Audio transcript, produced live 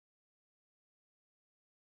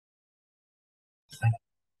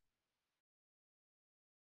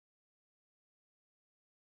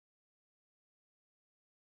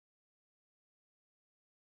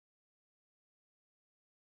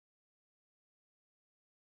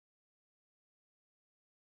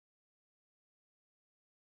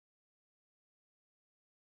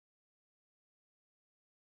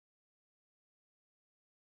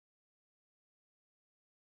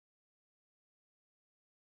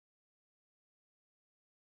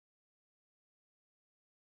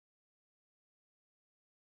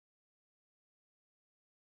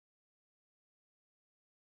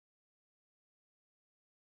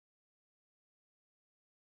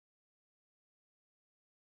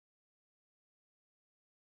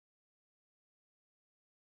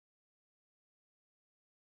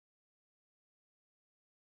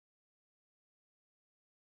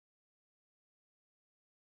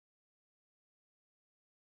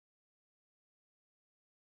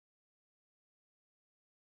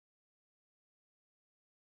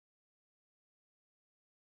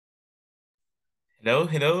Hello,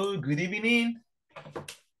 hello, good evening.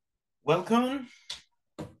 Welcome.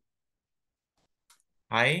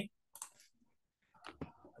 Hi.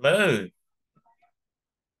 Hello.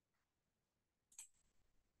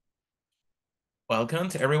 Welcome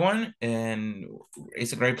to everyone. And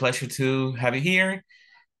it's a great pleasure to have you here.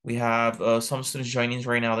 We have some students joining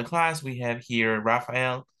right now the class. We have here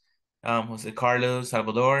Rafael, Jose Carlos,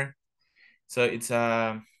 Salvador. So it's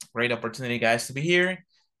a great opportunity, guys, to be here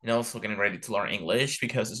and also getting ready to learn English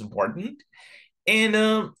because it's important.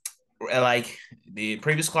 And like the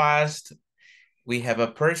previous class, we have a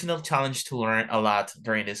personal challenge to learn a lot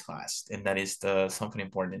during this class, and that is something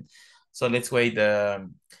important. So let's wait the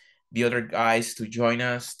other guys to join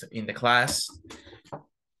us in the class,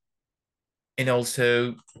 and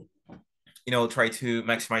also, try to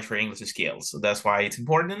maximize your English skills. So that's why it's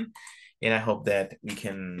important, and I hope that we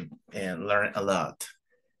can learn a lot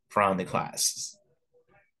from the class.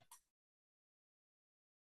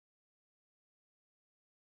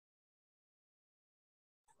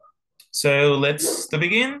 So let's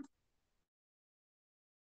begin.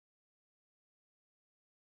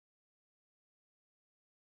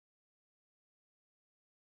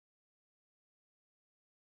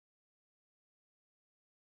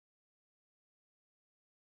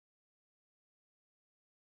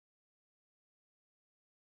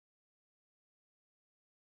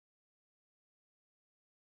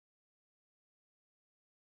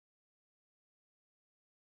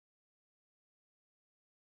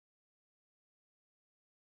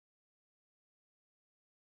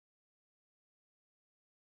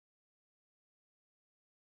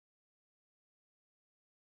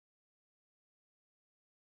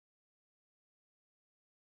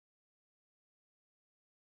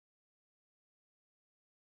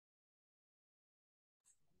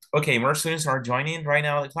 Okay, more students are joining right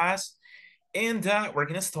now the class. And we're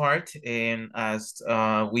gonna start. And as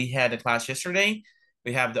we had a class yesterday,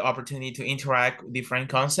 we have the opportunity to interact with different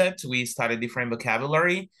concepts. We studied different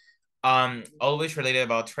vocabulary, always related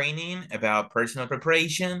about training, about personal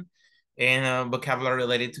preparation, and vocabulary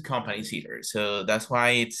related to companies either. So that's why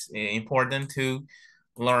it's important to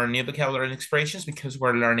learn new vocabulary and expressions because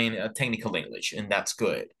we're learning technical English, and that's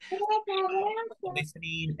good.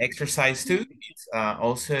 Listening exercise too. It's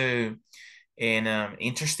also and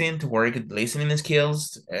interesting to work with listening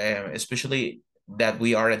skills, especially that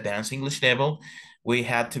we are advanced English level. We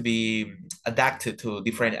had to be adapted to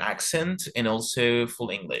different accents and also full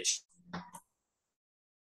English.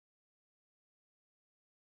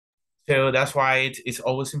 So that's why it's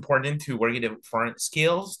always important to work with the foreign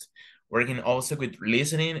skills, working also with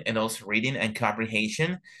listening and also reading and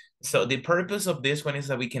comprehension. So the purpose of this one is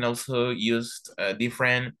that we can also use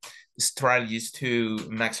different strategies to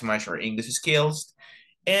maximize our English skills.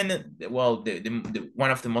 And well,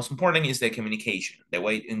 one of the most important is the communication, the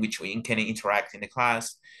way in which we can interact in the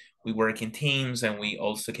class. We work in teams and we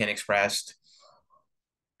also can express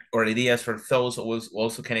our ideas for those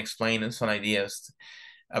also can explain some ideas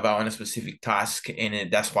about a specific task,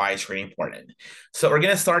 and that's why it's really important. So we're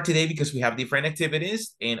gonna start today because we have different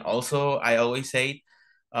activities, and also I always say,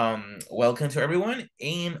 welcome to everyone,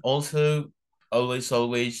 and also always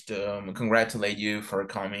congratulate you for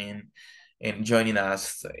coming and joining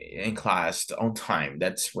us in class on time.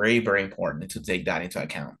 That's very important to take that into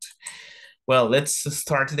account. Well, let's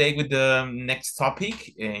start today with the next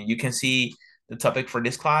topic. You can see the topic for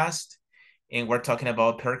this class, and we're talking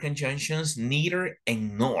about pair conjunctions, neither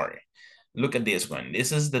and nor. Look at this one.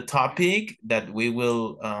 This is the topic that we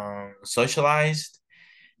will socialize,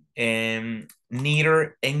 and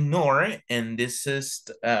neither and nor. And this is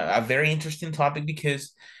a very interesting topic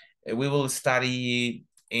because We will study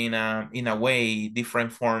in a way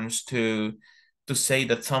different forms to say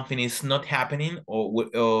that something is not happening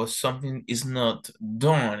or something is not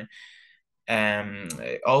done. Um,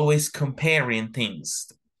 Always comparing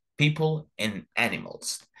things, people and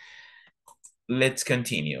animals. Let's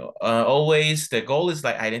continue. Always the goal is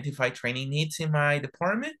like identify training needs in my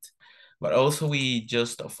department, but also we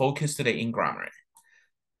just focus today in grammar.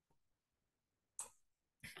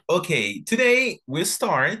 Okay, today we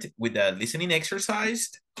start with a listening exercise.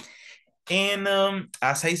 And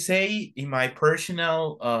as I say, in my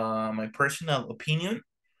personal opinion,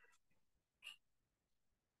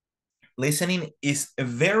 listening is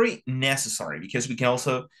very necessary because we can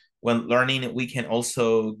also, when learning, we can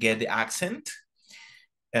also get the accent,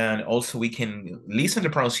 and also we can listen to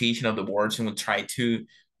the pronunciation of the words, and we'll try to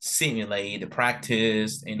simulate the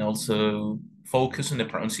practice and also focus on the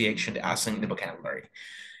pronunciation, the accent, the vocabulary.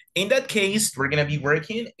 In that case, we're gonna be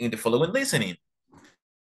working in the following listening.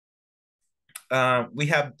 We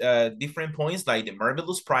have different points like the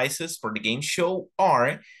marvelous prizes for the game show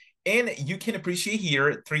are, and you can appreciate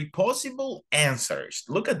here 3 possible answers.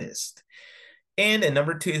 Look at this. And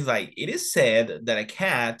number 2 is like, it is said that a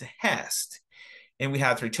cat has. And we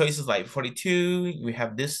have 3 choices like 42. We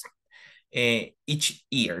have this each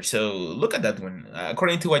ear. So look at that one,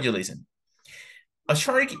 according to what you listen. A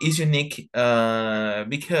shark is unique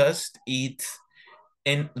because it,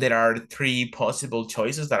 and there are 3 possible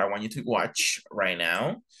choices that I want you to watch right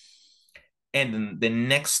now. And then the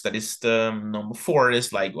next, that is the number 4,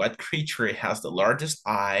 is like, what creature has the largest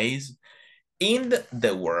eyes in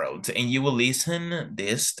the world? And you will listen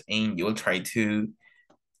this and you will try to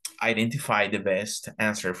identify the best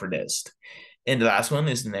answer for this. And the last one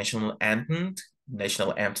is the national anthem.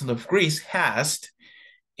 National anthem of Greece has,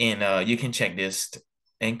 and you can check this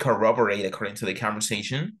and corroborate according to the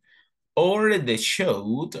conversation or the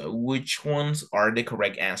show which ones are the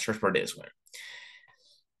correct answers for this one.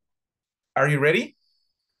 Are you ready?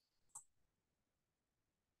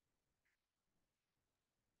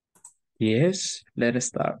 Yes, let us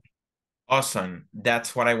start. Awesome.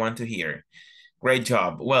 That's what I want to hear. Great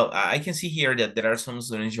job. Well, I can see here that there are some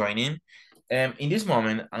students joining. In this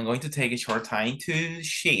moment, I'm going to take a short time to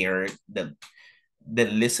share the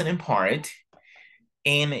listening part,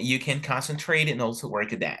 and you can concentrate and also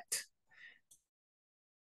work at that.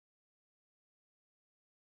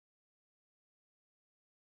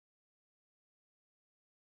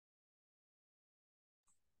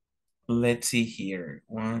 Let's see here.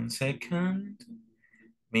 1 second.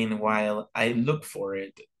 Meanwhile, I look for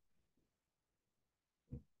it,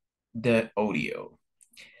 the audio.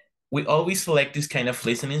 We always select this kind of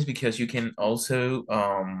listenings because you can also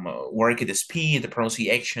work at the speed, the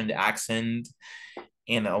pronunciation, the accent,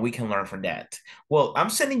 and we can learn from that. Well, I'm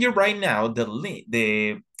sending you right now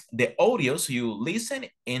the audio so you listen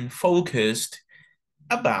and focused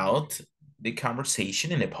about the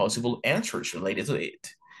conversation and the possible answers related to it.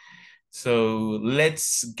 So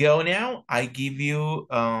let's go now. I give you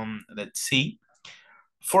let's see,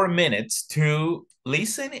 4 minutes to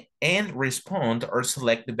listen and respond or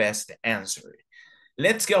select the best answer.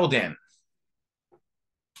 Let's go then.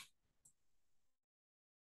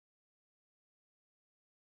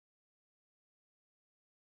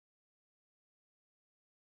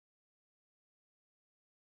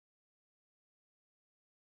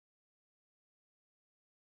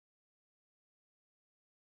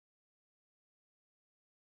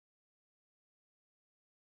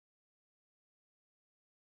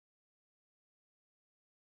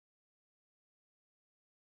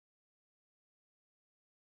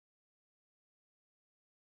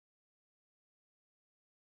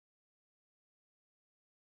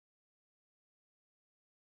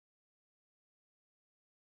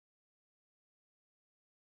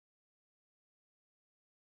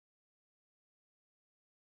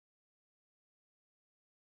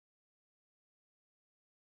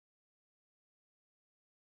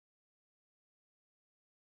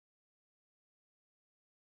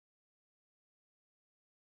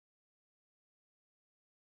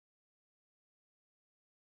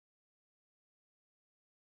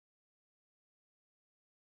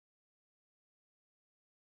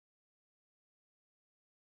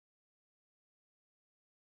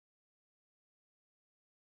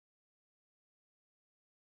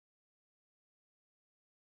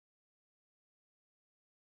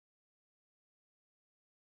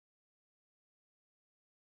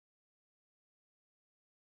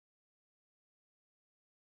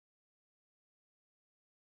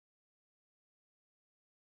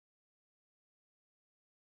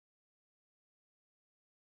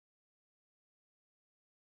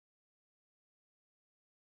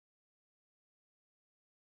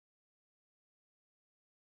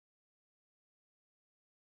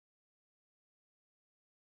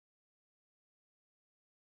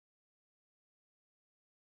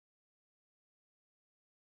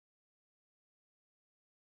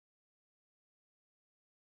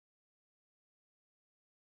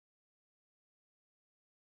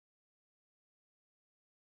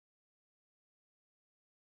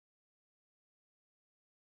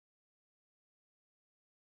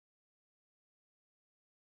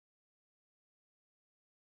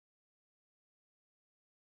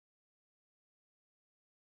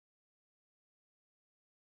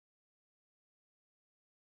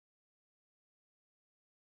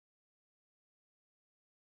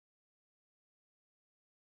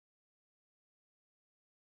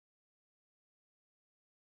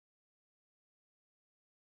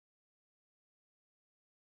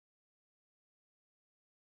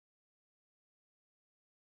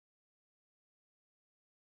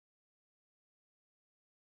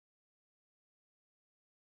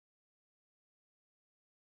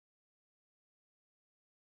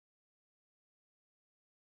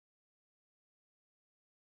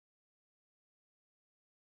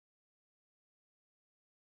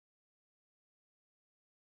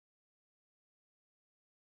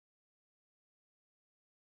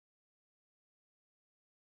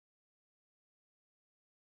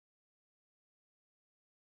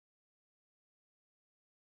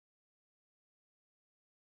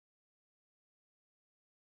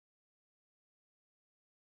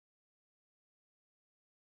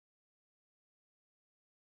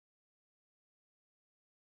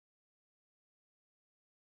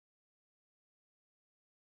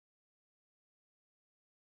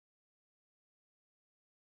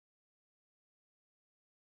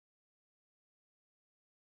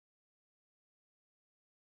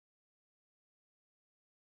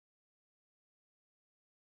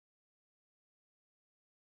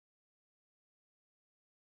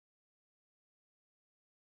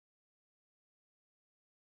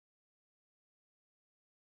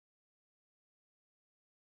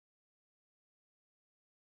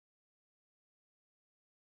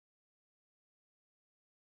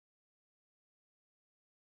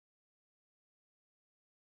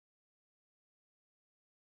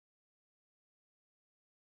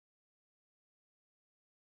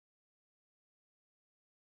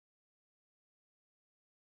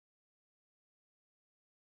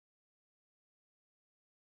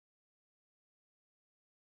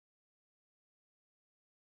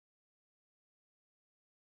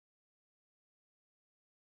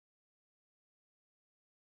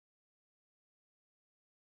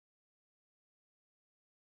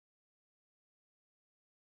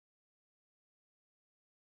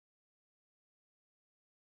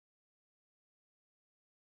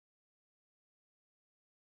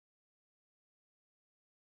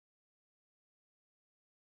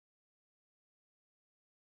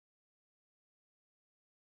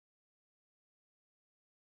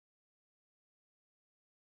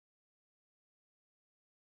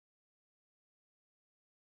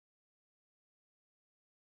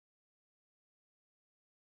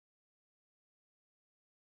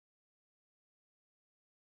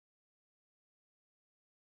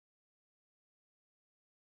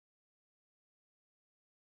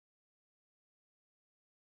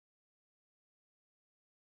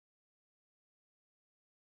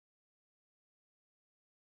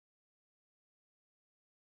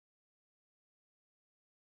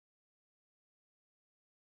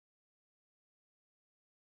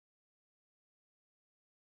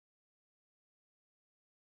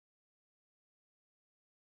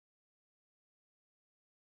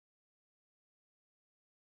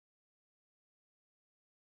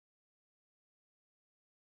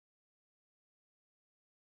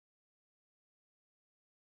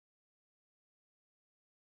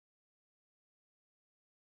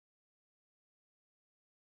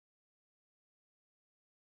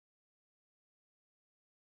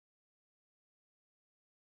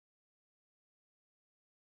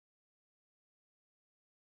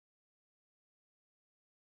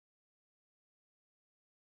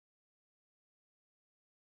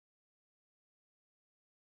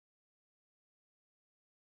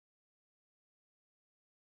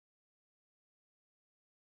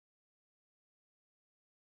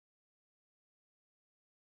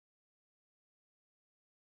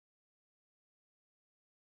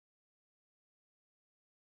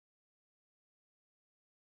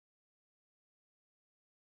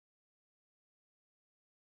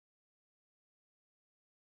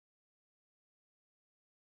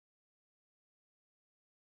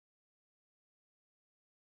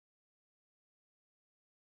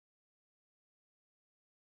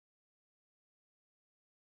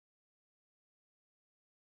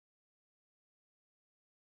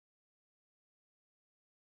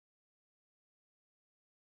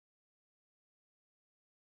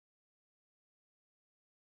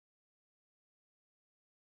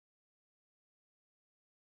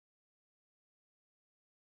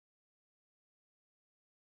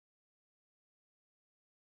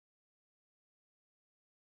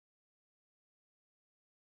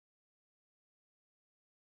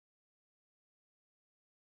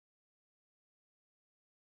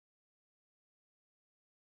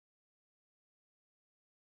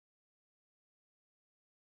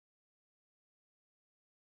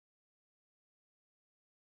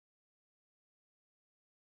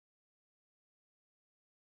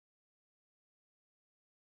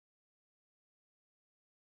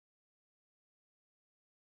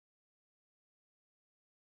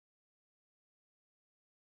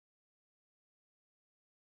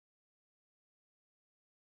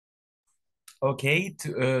 Okay,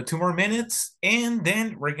 two more minutes, and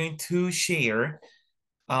then we're going to share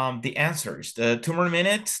the answers. The 2 more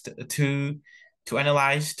minutes to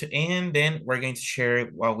analyze, and then we're going to share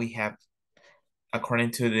what we have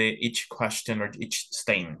according to the each question or each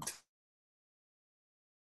statement.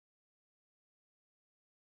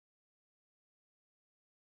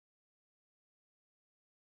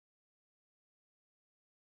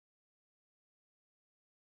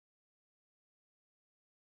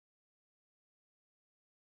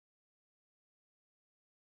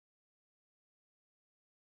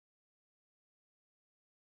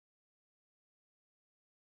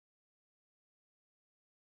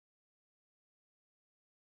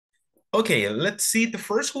 Okay, let's see the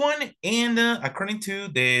first one. And according to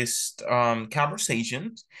this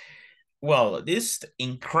conversation, well, this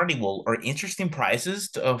incredible or interesting prizes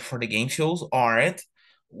for the game shows are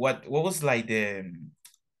what was like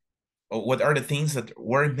what are the things that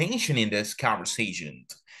were mentioned in this conversation?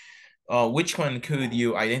 Which one could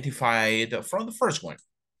you identify from the first one?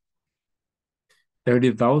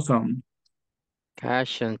 30,000.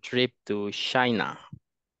 Cash and trip to China.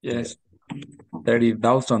 Yes.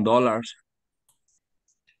 $30,000.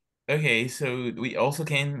 Okay, so we also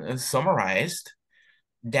can summarize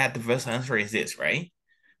that the best answer is this, right?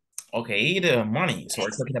 Okay, the money. So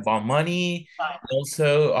we're talking about money,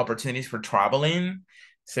 also opportunities for traveling.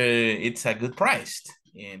 So it's a good price.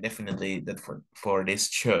 And definitely that for this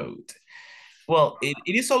show. Well, it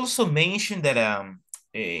is also mentioned that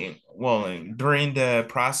well, during the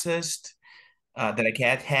process that a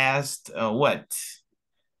cat has what?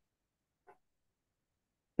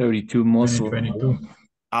 32 muscle. 2022.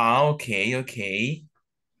 Ah, okay, okay.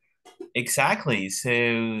 Exactly.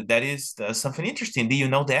 So that is something interesting. Do you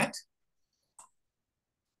know that?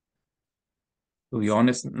 To be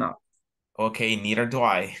honest, no. Okay, neither do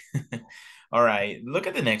I. All right, look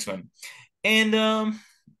at the next one. And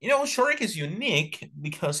you know, Shark is unique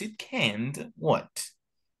because it can't what?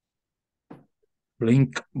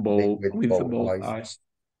 Blink Blink with both both eyes. eyes.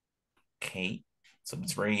 Okay, so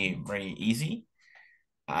it's very, very easy.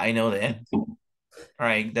 I know that. All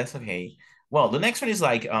right, that's okay. Well, the next one is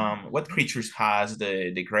like, what creatures has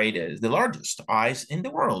the greatest, the largest eyes in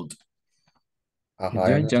the world?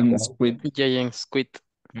 Giant squid. Giant squid.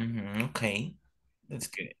 Okay, that's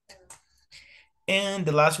good. And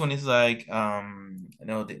the last one is like, you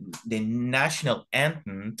know, the national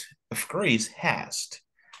anthem of Greece has.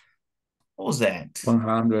 What was that?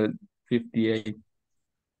 158.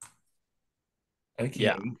 Okay,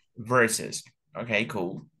 Yeah. versus. Okay,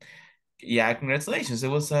 cool. Yeah, congratulations. It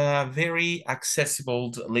was a very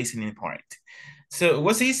accessible listening part. So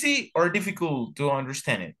was it easy or difficult to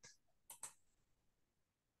understand it?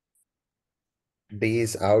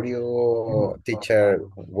 This audio teacher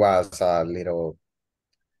was a little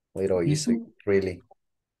easy, really.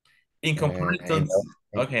 In In, comparison,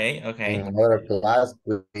 okay, okay. in other class,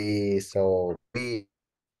 we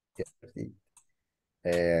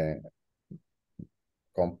uh,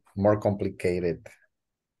 more complicated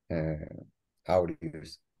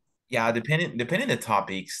audios. Yeah, depending the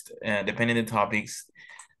topics,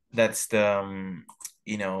 that's the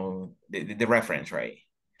you know the reference, right?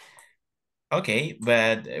 Okay,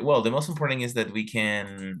 but well, the most important is that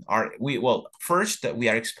well, first that we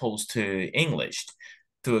are exposed to English,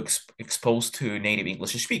 to exposed to native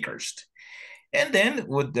English speakers. And then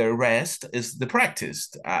with the rest is the practice.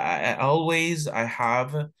 I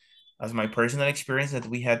have as my personal experience that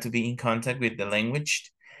we had to be in contact with the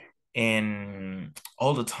language and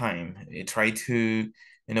all the time. I try to,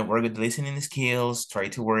 you know, work with listening skills, try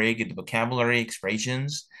to work with the vocabulary,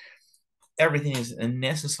 expressions. Everything is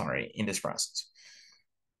necessary in this process.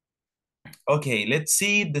 Okay, let's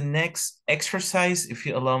see the next exercise. If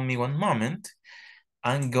you allow me one moment,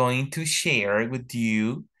 I'm going to share with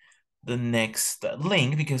you the next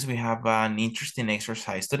link because we have an interesting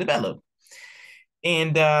exercise to develop.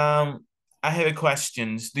 And I have a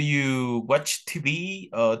questions. Do you watch TV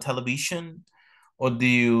or television, or do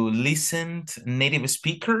you listen to native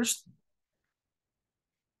speakers?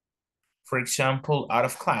 For example, out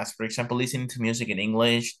of class, for example, listening to music in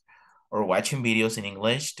English or watching videos in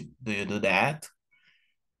English. Do you do that?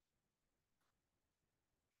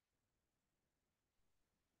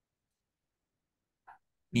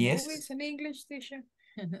 Yes. Movies in English, teacher.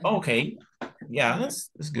 Okay. Yeah,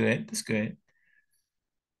 that's good. That's good.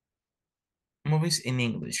 Movies in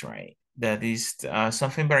English, right? That is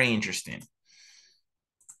something very interesting.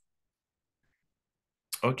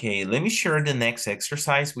 Okay, let me share the next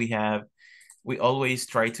exercise we have. We always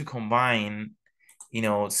try to combine, you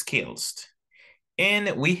know, skills.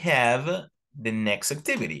 And we have the next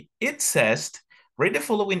activity. It says, Read the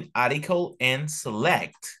following article and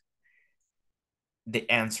select the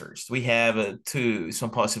answers. We have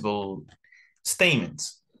some possible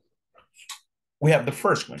statements. We have the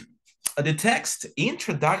first one. The text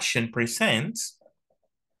introduction presents,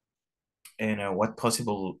 and what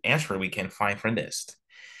possible answer we can find from this.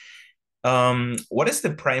 What is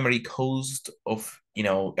the primary cause of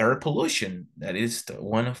air pollution? That is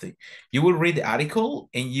one of the, you will read the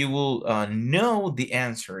article and you will know the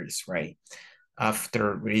answers, right?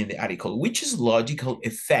 After reading the article, which is logical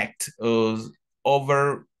effect of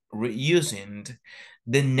overusing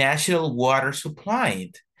the national water supply.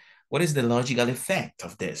 What is the logical effect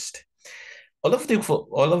of this? All of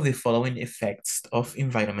the following effects of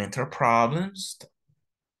environmental problems,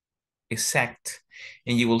 exact,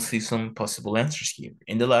 and you will see some possible answers here.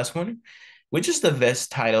 And the last one, which is the best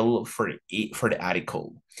title for the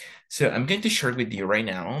article? So I'm going to share with you right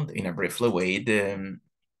now in a brief way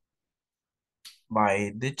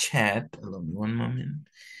by the chat. Allow me one moment.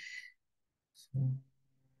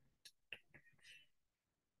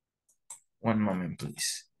 One moment,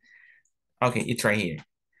 please. Okay, it's right here.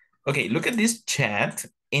 Okay, look at this chat,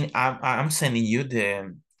 and I'm sending you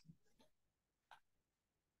the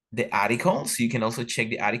article, so you can also check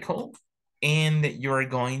the article, and you're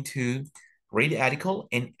going to read the article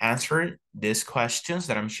and answer these questions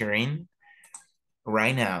that I'm sharing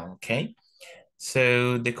right now, okay?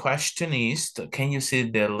 So the question is, can you see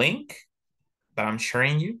the link that I'm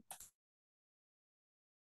sharing you?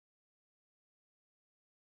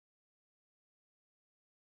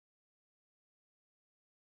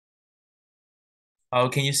 Oh,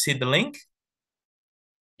 can you see the link?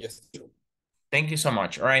 Yes. Thank you so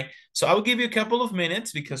much. All right. So I will give you a couple of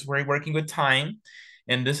minutes because we're working with time.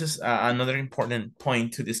 And this is another important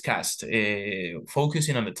point to discuss,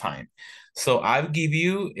 focusing on the time. So I'll give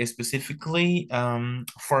you specifically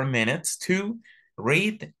 4 minutes to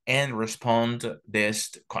read and respond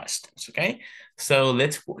these questions, okay? So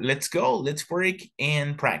let's go, let's work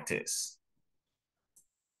and practice.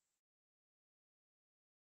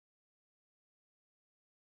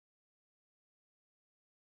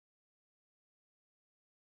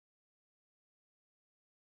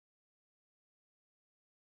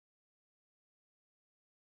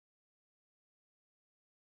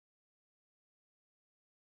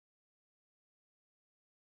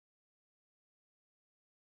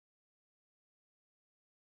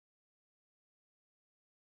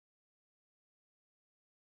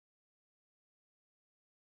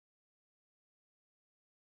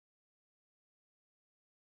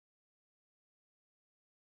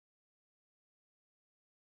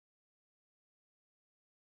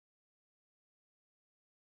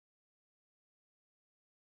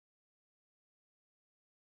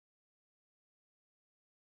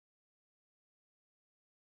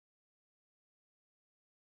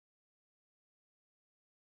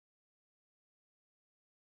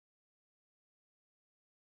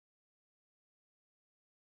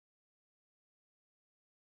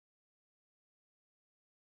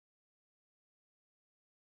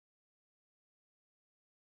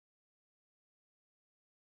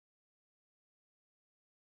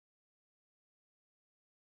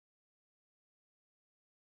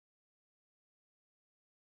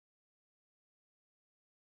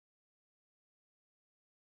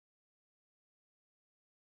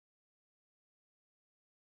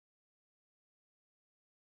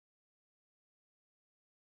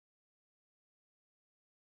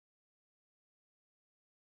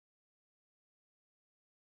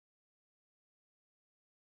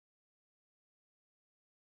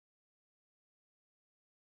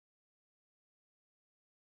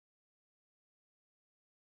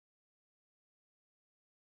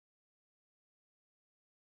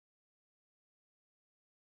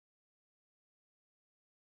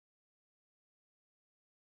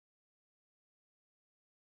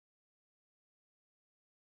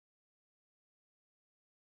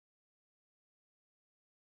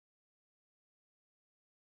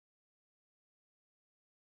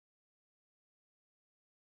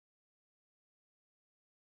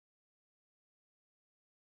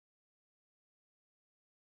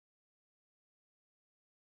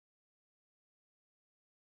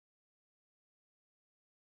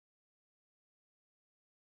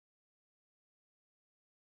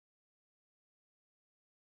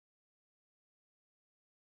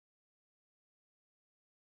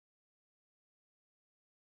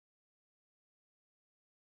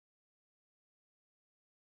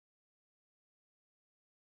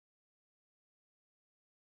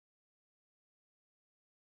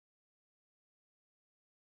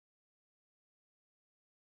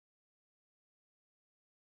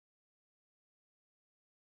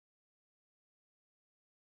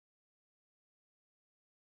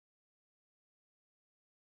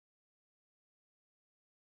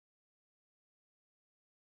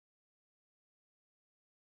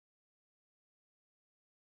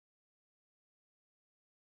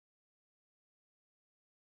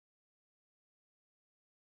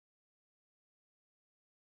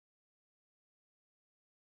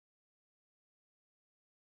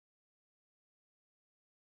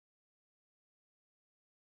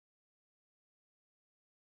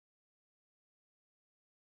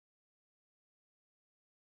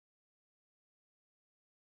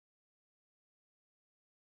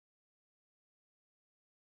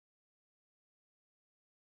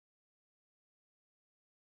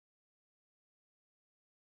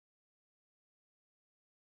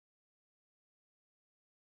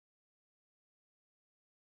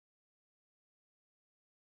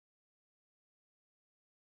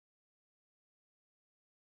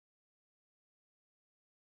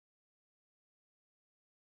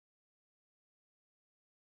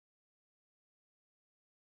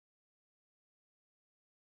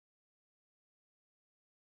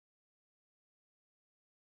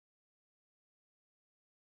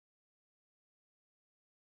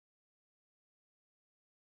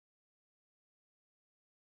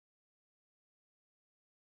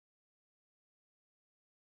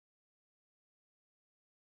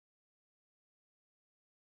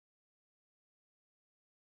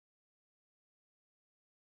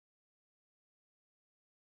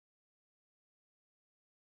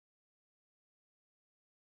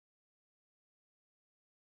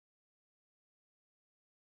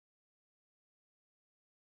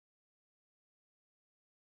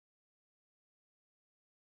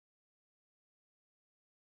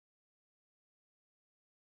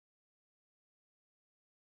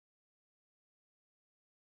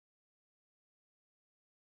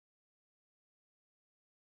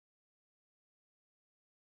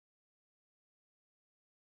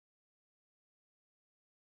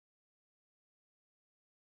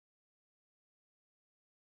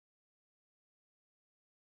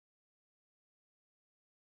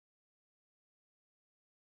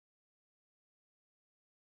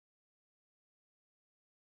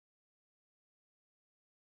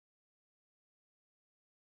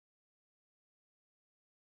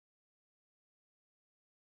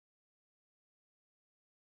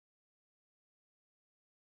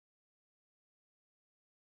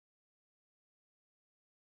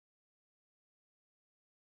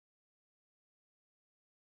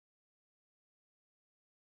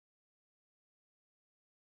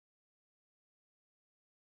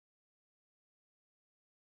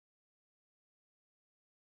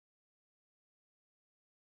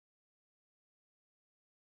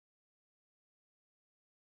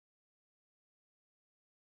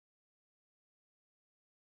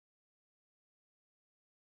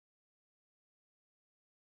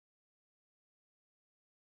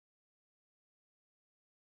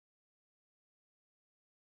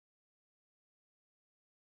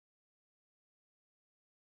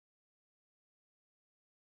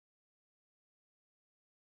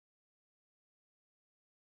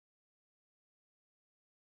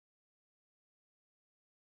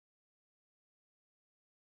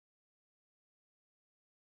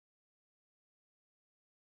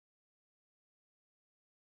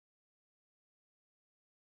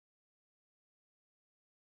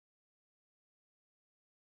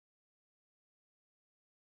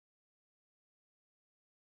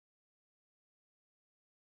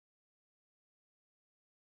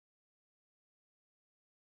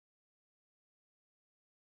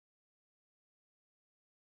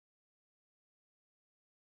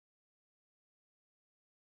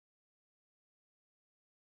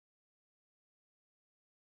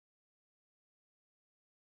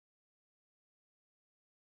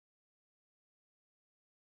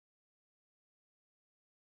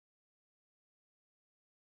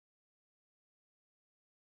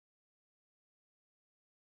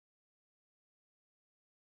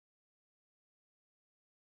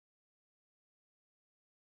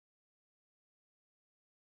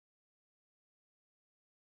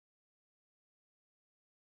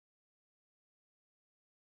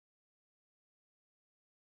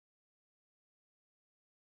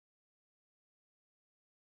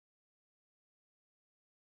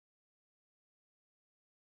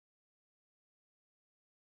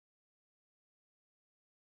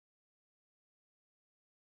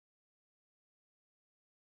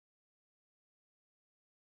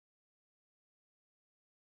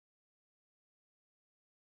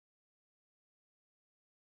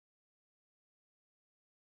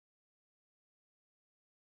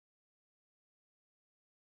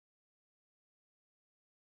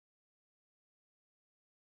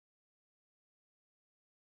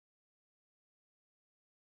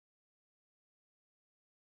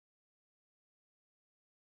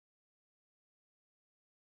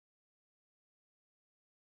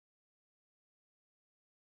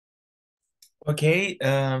 Okay,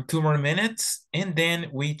 2 more minutes, and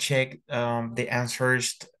then we check the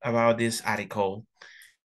answers about this article.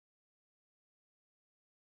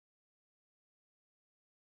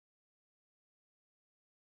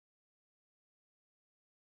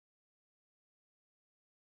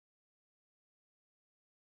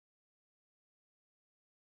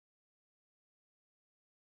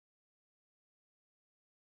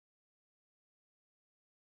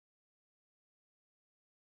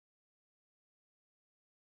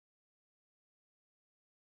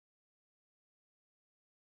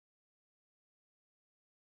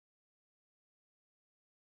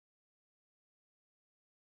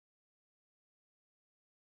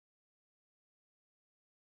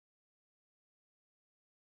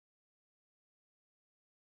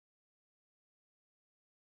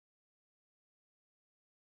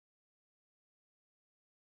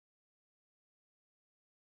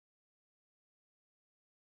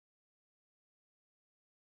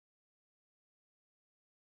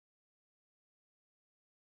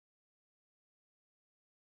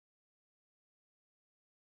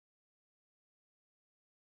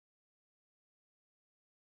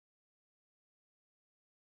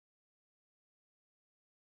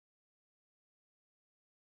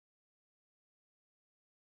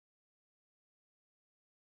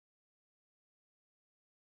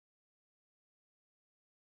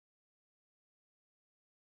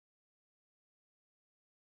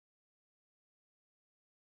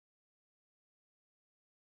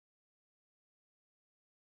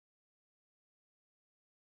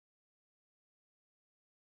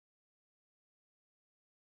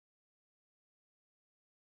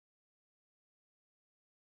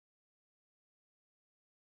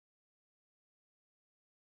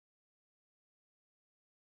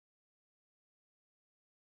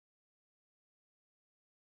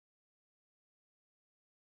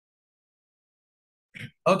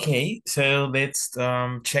 Okay, so let's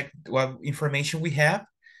check what information we have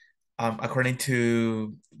according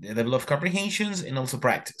to the level of comprehensions and also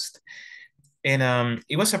practiced. And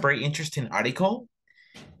it was a very interesting article,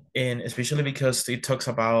 and especially because it talks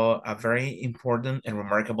about a very important and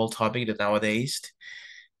remarkable topic that nowadays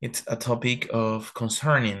it's a topic of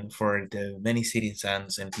concerning for the many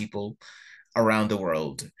citizens and people around the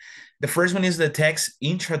world. The first one is the text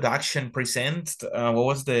introduction presents. What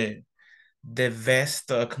was the best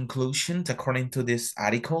conclusions according to this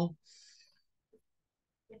article?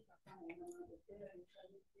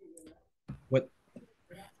 What?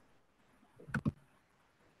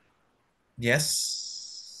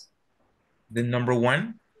 Yes. The number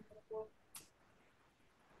one.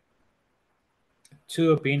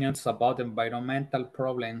 Two opinions about environmental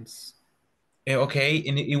problems. Okay,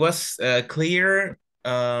 and it was clear.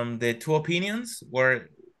 The two opinions were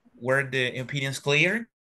the opinions clear?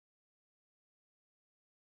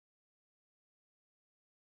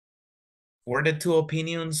 Were the two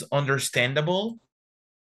opinions understandable?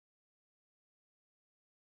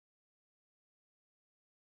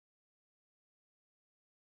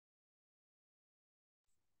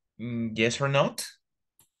 Yes or not?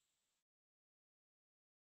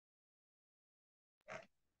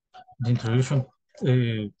 The introduction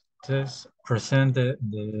test present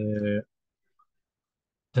the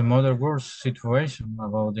modern world situation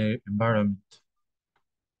about the environment.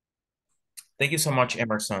 Thank you so much,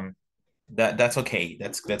 Emerson. That's okay.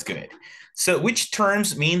 That's good. So which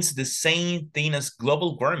terms means the same thing as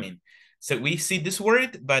global warming? So we see this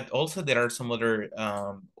word, but also there are some other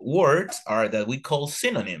words that we call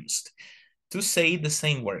synonyms to say the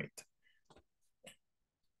same word.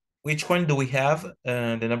 Which one do we have?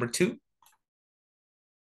 The number two?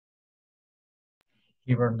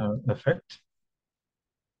 Hibernal effect.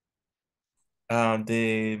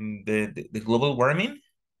 The global warming?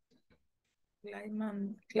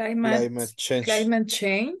 Climate change. Climate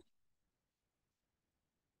change.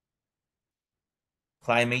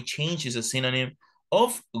 Climate change is a synonym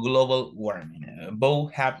of global warming.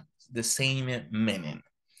 Both have the same meaning.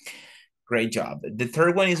 Great job. The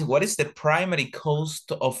third one is, what is the primary cause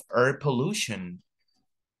of air pollution?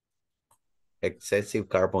 Excessive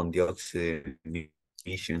carbon dioxide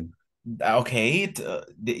emission. Okay,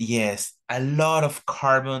 yes, a lot of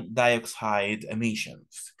carbon dioxide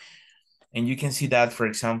emissions. And you can see that, for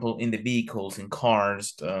example, in the vehicles, in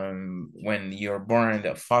cars, when you're burning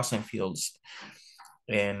the fossil fuels,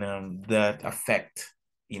 and that affect,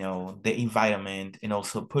 the environment and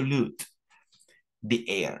also pollute the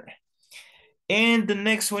air. And the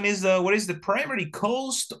next one is, what is the primary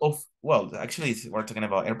cause of, well, actually, we're talking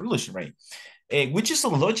about air pollution, right? Which is a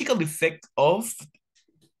logical effect of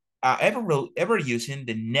ever using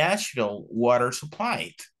the natural water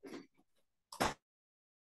supply.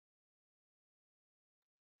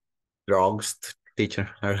 Drugs, teacher.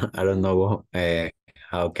 I don't know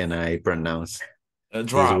how can I pronounce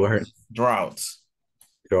this word. Droughts.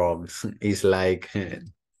 Drugs. It's like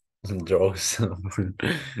drugs.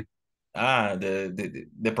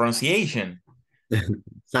 The pronunciation.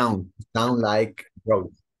 Sound like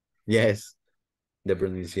drugs. Yes, the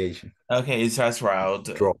pronunciation. Okay, it's just drought.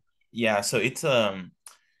 Drug. Yeah, so it's Drug.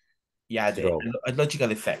 a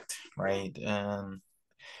logical effect, right?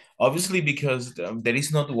 Obviously because there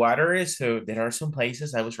is not water, so there are some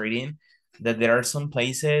places I was reading that there are some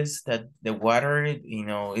places that the water,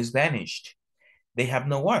 is vanished. They have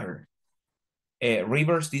no water.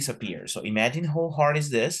 Rivers disappear. So imagine how hard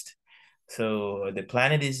is this. So the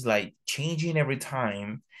planet is like changing every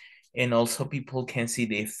time, and also people can see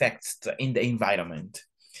the effects in the environment.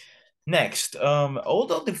 Next,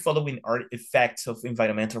 although the following are effects of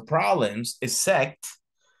environmental problems, except,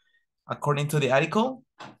 according to the article,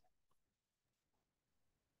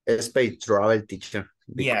 Space travel, teacher,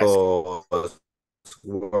 yes, because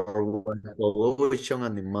worldwide pollution,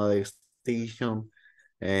 animal extinction,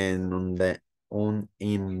 and on the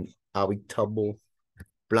uninhabitable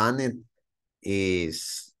planet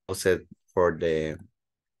is set for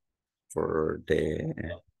for the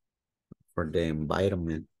the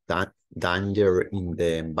environment, that danger in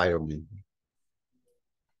the environment.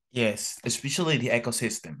 yes, especially the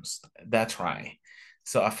ecosystems. That's right.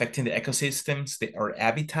 So affecting the ecosystems, our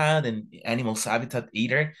habitat and animals' habitat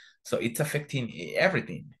either. So it's affecting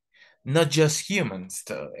everything, not just humans,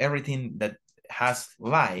 so everything that has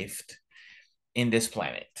life in this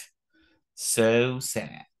planet. So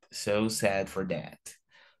sad for that.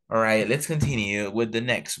 All right, let's continue with the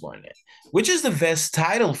next one. Which is the best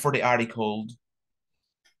title for the article?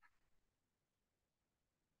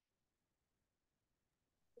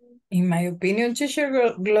 In my opinion,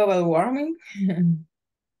 teacher, global warming.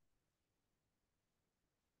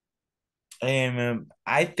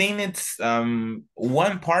 I think it's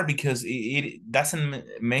one part because it doesn't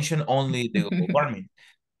mention only the global warming.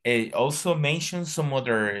 It also mentions some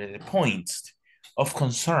other points of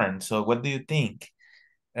concern. So what do you think?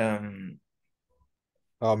 Or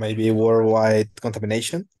maybe worldwide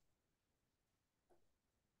contamination.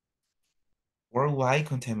 Worldwide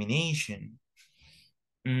contamination.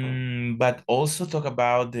 But also talk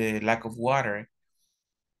about the lack of water.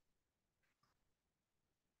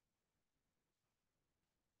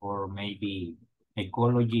 Or maybe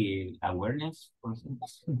ecology awareness or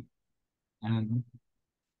something. And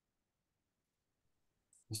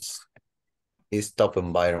It's top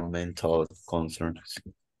environmental concerns.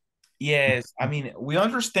 Yes, I mean, we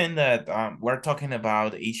understand that we're talking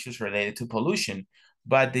about issues related to pollution,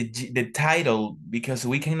 but the title, because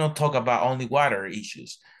we cannot talk about only water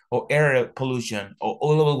issues or air pollution or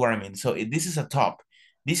global warming. So this is a top.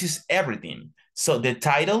 This is everything. So the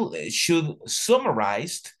title should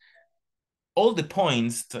summarize all the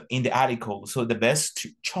points in the article. So the best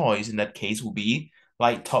choice in that case will be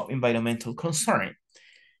like top environmental concern,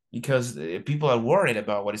 because people are worried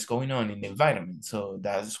about what is going on in the environment. So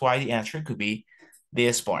that's why the answer could be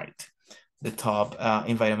this part, the top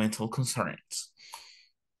environmental concerns.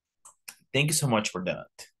 Thank you so much for that.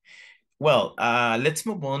 Well, let's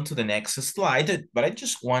move on to the next slide, but I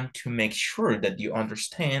just want to make sure that you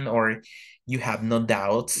understand or you have no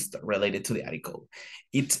doubts related to the article.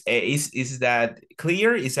 Is that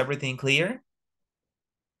clear? Is everything clear?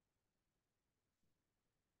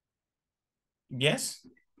 Yes?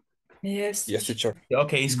 Yes. Yes, teacher.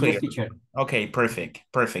 Okay, it's clear. yes, teacher. Okay, perfect.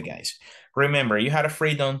 Perfect, guys. Remember, you had a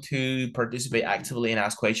freedom to participate actively and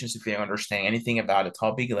ask questions if you don't understand anything about a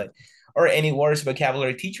topic, like, or any words,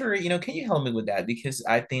 vocabulary. Teacher, can you help me with that? Because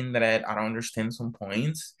I think that I don't understand some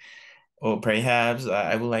points, or perhaps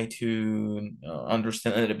I would like to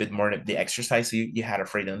understand a little bit more of the exercise. So you had a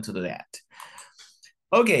freedom to do that.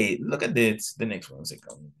 Okay, look at this. The next one.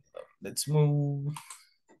 Second. Let's move.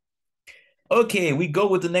 Okay, we go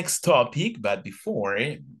with the next topic, but before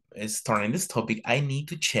starting this topic, I need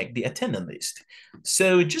to check the attendance list.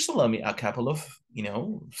 So just allow me a couple of,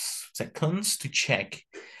 seconds to check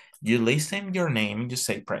your list and your name, just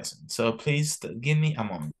say present. So please give me a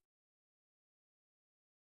moment.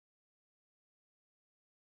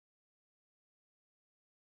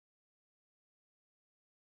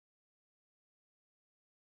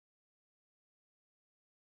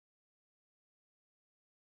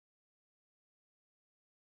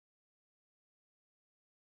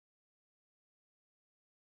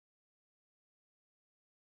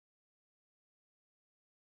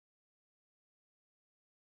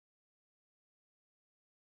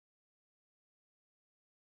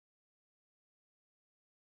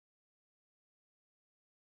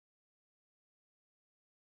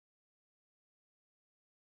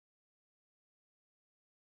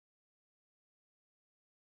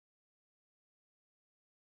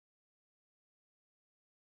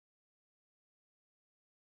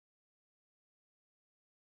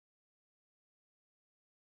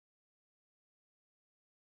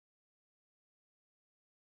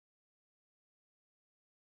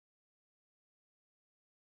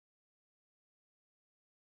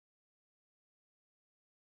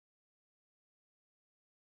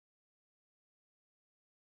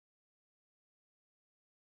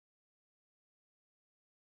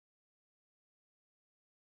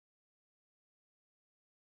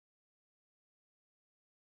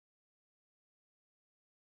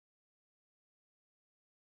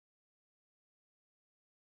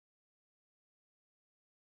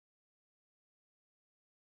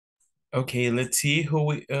 Okay, let's see who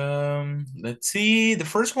we let's see the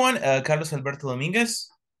first one, Carlos Alberto Dominguez.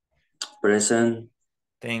 Present.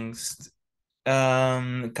 Thanks.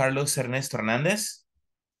 Carlos Ernesto Hernandez.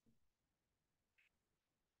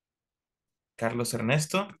 Carlos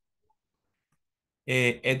Ernesto.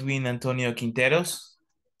 Edwin Antonio Quinteros.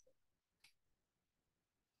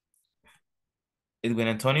 Edwin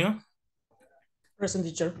Antonio. Present,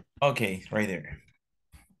 teacher. Okay, right there.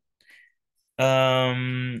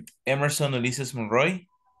 Emerson Ulises Monroy.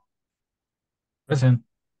 Present.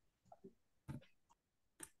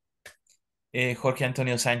 Jorge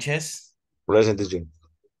Antonio Sánchez. Present, teacher.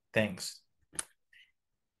 Thanks.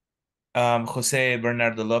 Jose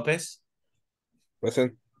Bernardo Lopez.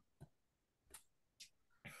 Present.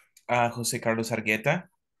 Jose Carlos Argueta.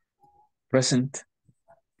 Present.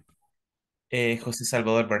 Jose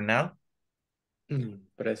Salvador Bernal.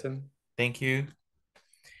 Present. Thank you.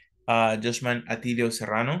 Joshman Atilio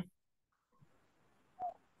Serrano.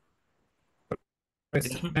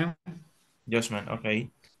 Present. Joshman,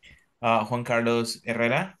 okay. Juan Carlos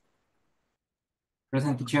Herrera.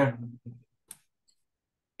 Present, teacher.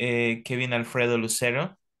 Kevin Alfredo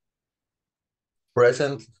Lucero.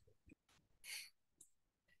 Present.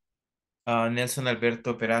 Nelson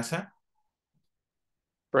Alberto Peraza.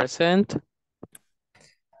 Present.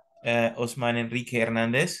 Osman Enrique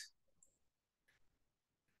Hernández.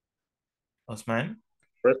 Osman.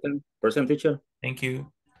 Present. Present, teacher. Thank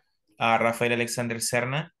you. Rafael Alexander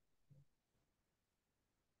Serna.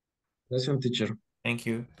 Present, teacher. Thank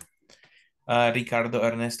you. Ricardo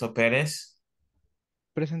Ernesto Pérez.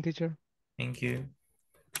 Present, teacher. Thank you.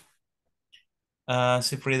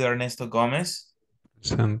 Sifrido Ernesto Gómez.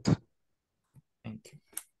 Present. Thank you.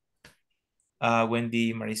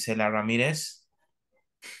 Wendy Marisela Ramirez.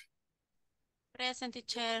 Present,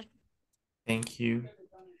 teacher. Thank you.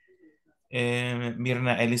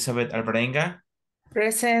 Mirna Elizabeth Alvarenga.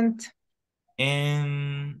 Present.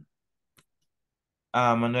 And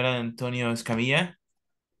Manuel Antonio Escamilla.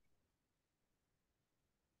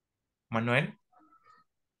 Manuel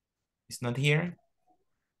is not here.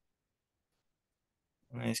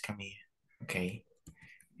 Escamilla. Okay.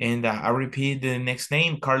 And I'll repeat the next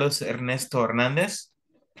name, Carlos Ernesto Hernandez.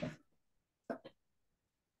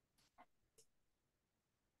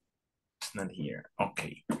 It's not here.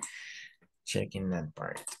 Okay. Checking that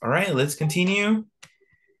part. All right, let's continue.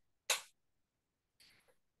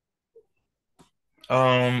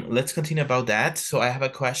 Let's continue about that. So I have a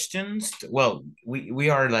question. Well, we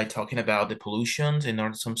are like talking about the pollutions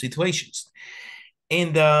in some situations.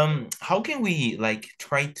 And how can we like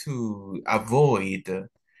try to avoid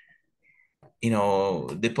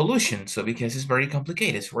the pollution? So because it's very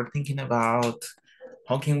complicated. So we're thinking about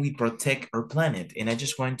how can we protect our planet? And I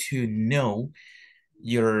just want to know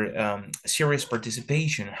your serious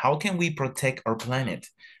participation. How can we protect our planet?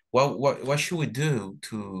 What should we do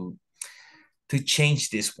to change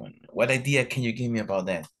this one? What idea can you give me about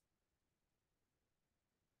that?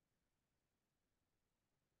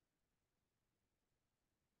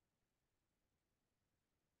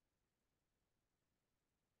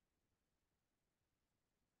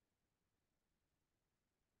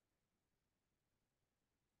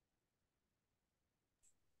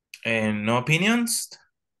 And no opinions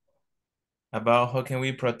about how can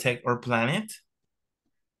we protect our planet?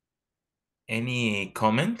 Any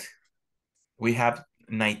comment? We have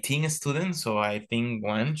 19 students, so I think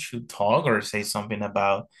one should talk or say something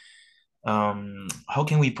about how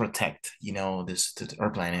can we protect,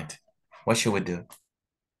 our planet? What should we do?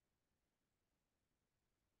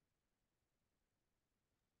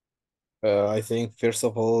 I think first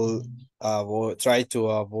of all, try to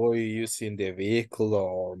avoid using the vehicle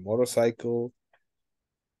or motorcycle.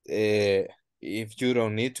 If you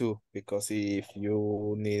don't need to, because if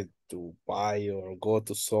you need to buy or go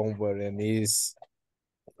to somewhere and is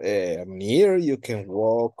near, you can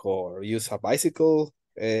walk or use a bicycle.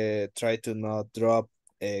 Try to not drop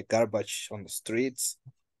garbage on the streets.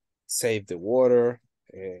 Save the water.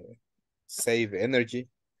 Save energy,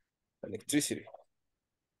 electricity.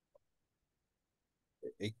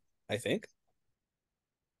 I think.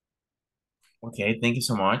 Okay, thank you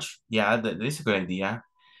so much. Yeah, that is a good idea.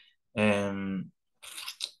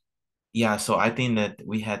 Yeah, so I think that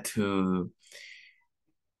we had to,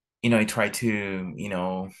 try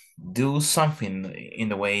to, do something in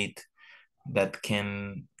the way that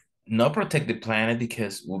can not protect the planet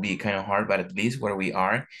because it will be kind of hard, but at least where we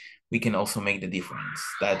are, we can also make the difference.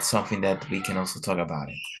 That's something that we can also talk about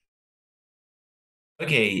it.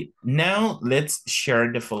 Okay, now let's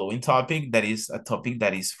share the following topic. That is a topic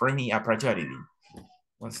that is for me a priority.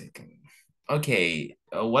 1 second. Okay,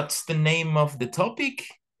 what's the name of the topic?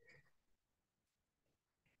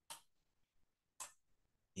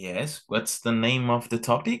 Yes, what's the name of the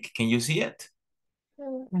topic? Can you see it?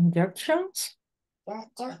 Conjunctions.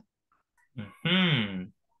 Hmm.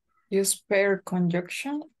 Use pair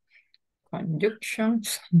conjunction.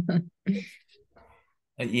 Conjunctions.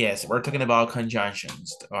 Yes, we're talking about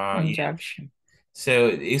conjunctions. Yeah. Conjunction. So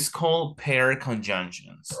it's called pair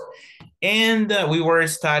conjunctions. And we were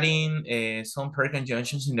studying some pair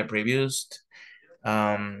conjunctions in the previous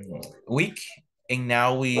week. And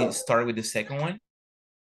now we start with the second one.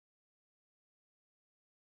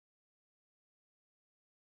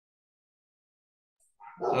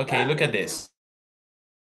 Okay, look at this.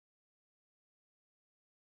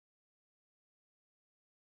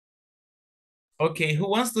 Okay, who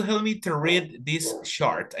wants to help me to read this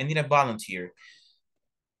chart? I need a volunteer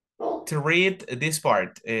to read this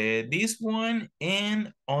part. This one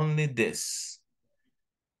and only this.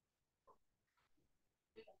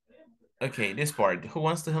 Okay, this part. Who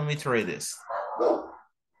wants to help me to read this?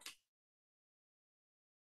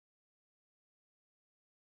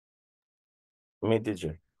 Me,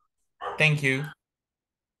 teacher. Thank you.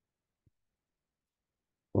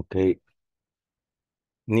 Okay.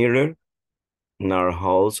 Neither nor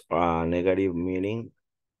holds a negative meaning.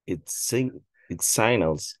 It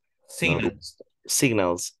signals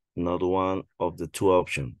not one of the two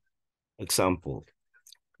options. Example,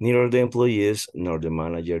 neither the employees nor the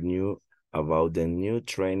manager knew about the new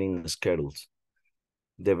training schedules.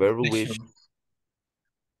 The verb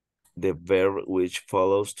which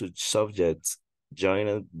follows two subjects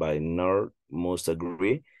joined by nor must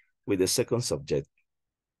agree with the second subject.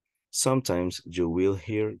 Sometimes you will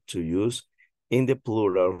hear to use in the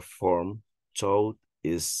plural form, so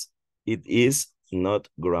it is not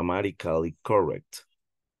grammatically correct.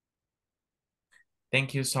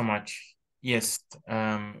 Thank you so much. Yes,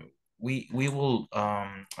 we will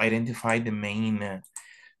identify the main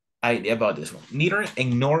idea about this one. Neither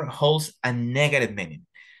and nor holds a negative meaning.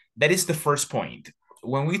 That is the first point.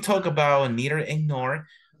 When we talk about neither and nor,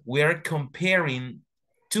 we are comparing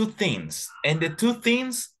two things, and the two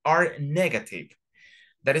things are negative.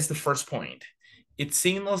 That is the first point. It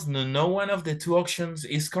signals no one of the two options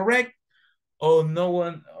is correct, or no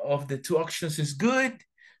one of the two options is good.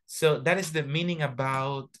 So that is the meaning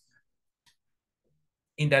about,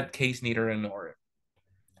 in that case, neither and nor.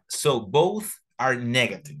 So both are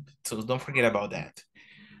negative. So don't forget about that.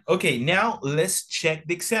 Okay, now let's check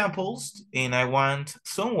the examples, and I want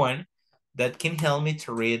someone that can help me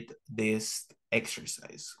to read this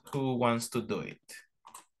exercise. Who wants to do it?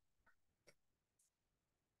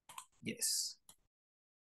 Yes.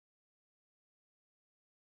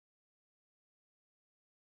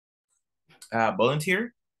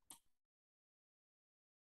 Volunteer?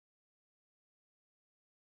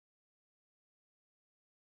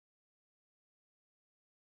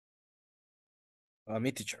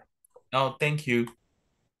 Me, teacher. Oh, thank you.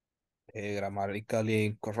 Grammatically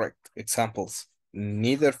incorrect. Examples.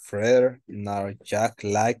 Neither Fred nor Jack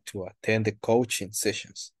like to attend the coaching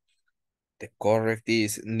sessions. The correct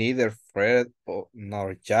is neither Fred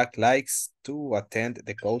nor Jack likes to attend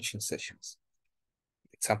the coaching sessions.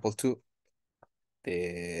 Example 2.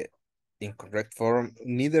 The incorrect form,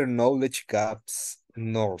 neither knowledge gaps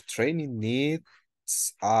nor training needs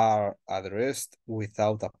are addressed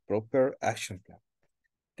without a proper action plan.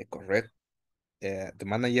 The correct, the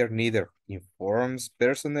manager neither informs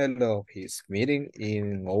personnel of his meeting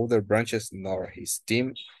in other branches nor his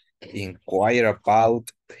team inquire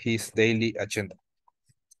about his daily agenda.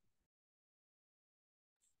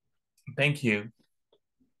 Thank you.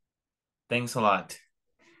 Thanks a lot.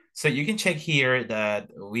 So you can check here that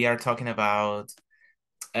we are talking about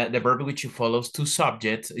the verb which follows two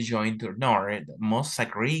subjects joined or nor must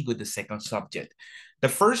agree with the second subject. The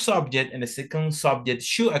first subject and the second subject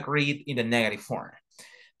should agree in the negative form.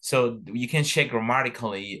 So you can check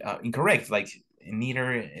grammatically incorrect, like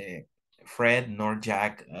neither Fred nor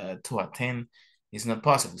Jack to attend is not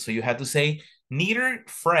possible. So you have to say neither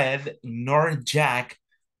Fred nor Jack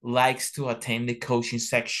likes to attend the coaching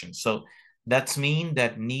section. So that's mean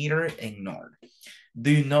that neither and nor. Do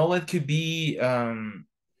you know what could be, what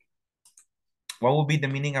would be the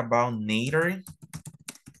meaning about neither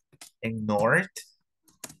and nor?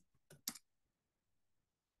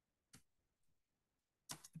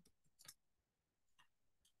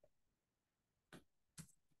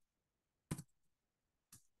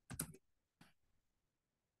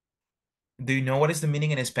 Do you know what is the meaning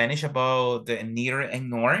in Spanish about the neither and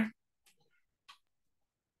nor?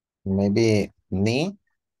 Maybe ni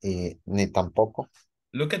tampoco.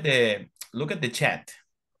 Look at the chat.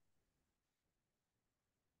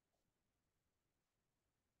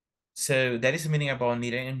 So that is the meaning about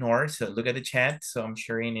neither and nor. So look at the chat. So I'm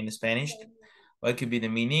sharing in Spanish. What could be the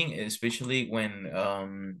meaning, especially when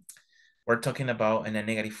we're talking about in the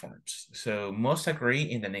negative forms. So most agree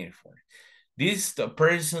in the negative form. This the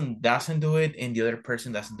person doesn't do it and the other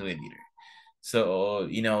person doesn't do it either. So,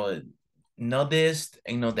 you know, not this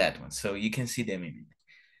and not that one. So you can see the meaning.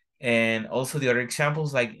 And also the other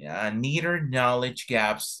examples like neither knowledge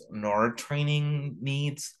gaps nor training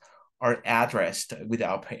needs are addressed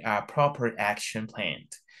without a proper action plan.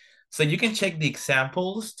 So you can check the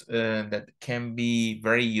examples that can be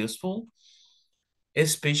very useful,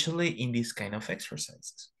 especially in this kind of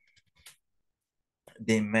exercises.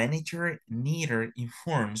 The manager neither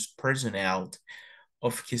informs personnel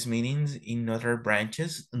of his meetings in other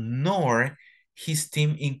branches, nor his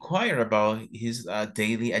team inquire about his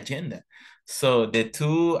daily agenda. So the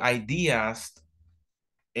two ideas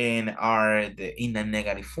are in a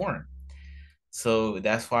negative form. So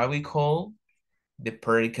that's why we call the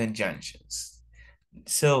per conjunctions.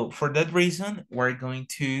 So for that reason, we're going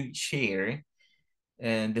to share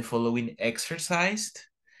the following exercise,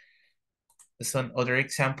 some other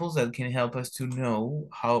examples that can help us to know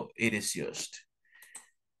how it is used.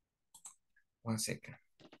 One second.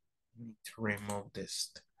 I need to remove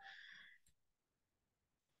this.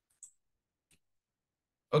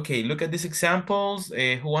 Okay, look at these examples.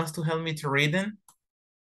 Who wants to help me to read them?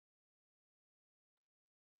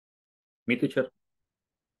 Me, teacher.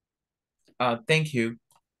 Thank you.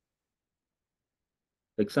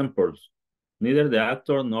 Examples. Neither the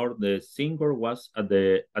actor nor the singer was at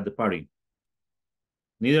the party.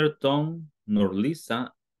 Neither Tom nor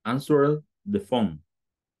Lisa answered the phone.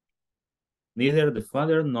 Neither the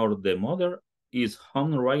father nor the mother is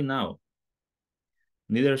home right now.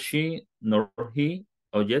 Neither she nor he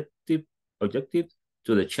objected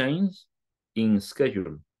to the change in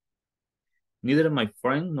schedule. Neither my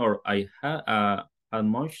friend nor I had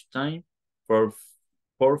much time for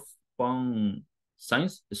fun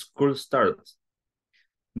since school starts.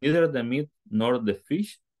 Neither the meat nor the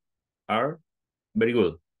fish are very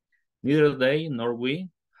good. Neither they nor we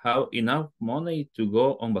have enough money to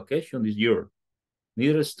go on vacation this year.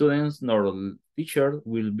 Neither students nor teachers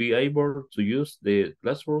will be able to use the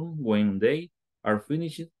classroom when they are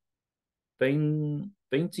finished painting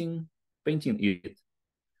it.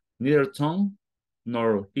 Neither Tom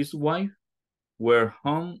nor his wife were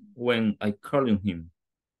home when I called him.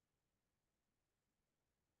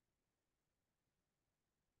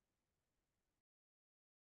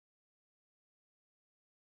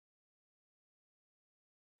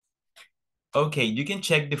 Okay, you can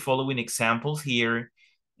check the following examples here,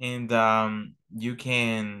 and you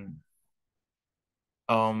can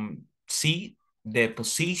see the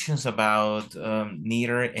positions about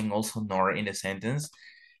neither and also nor in the sentence,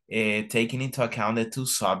 taking into account the two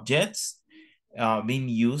subjects being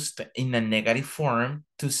used in a negative form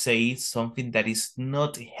to say something that is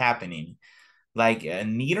not happening. Like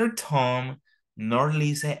neither Tom nor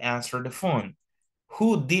Lisa answered the phone.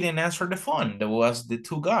 Who didn't answer the phone? That was the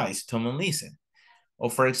two guys, Tom and Lisa. Or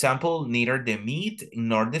for example, neither the meat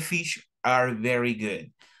nor the fish are very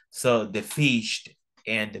good. So the fish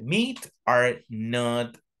and the meat are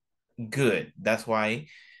not good. That's why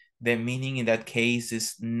the meaning in that case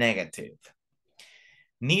is negative.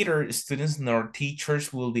 Neither students nor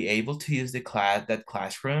teachers will be able to use that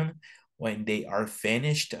classroom when they are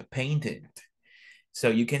finished painted. So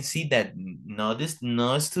you can see that no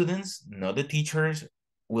students, no the teachers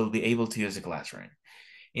will be able to use the classroom.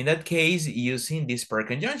 In that case, using these per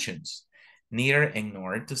conjunctions, neither and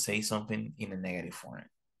nor to say something in a negative form.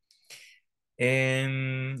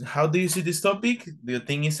 And how do you see this topic? Do you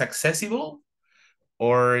think it's accessible?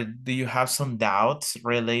 Or do you have some doubts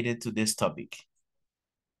related to this topic?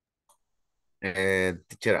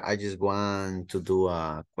 Teacher, I just want to do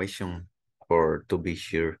a question to be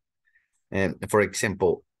sure. For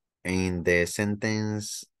example, in the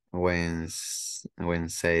sentence when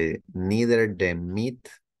say neither the meat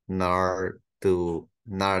nor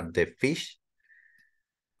the fish,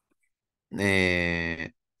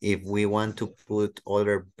 if we want to put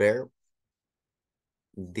other verb,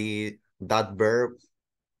 that verb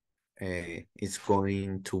is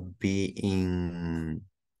going to be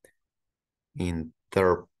in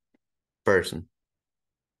third person.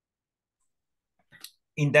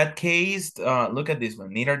 In that case, look at this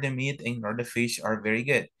one. Neither the meat and nor the fish are very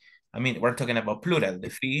good. I mean, we're talking about plural. The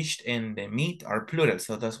fish and the meat are plural,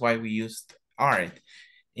 so that's why we used are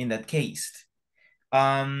in that case.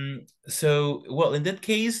 So, well, in that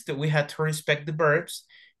case, we had to respect the verbs.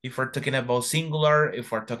 If we're talking about singular,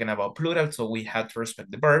 if we're talking about plural, so we had to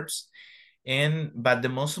respect the verbs. But the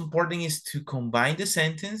most important is to combine the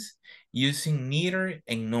sentence using neither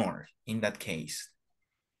and nor in that case.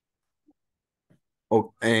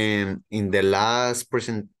 Oh, and in the last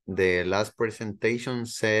presentation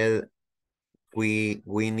said we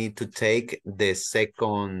need to take the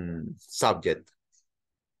second subject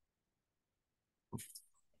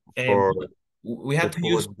for we have to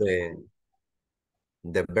use put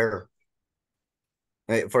the verb.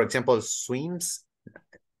 For example, swims,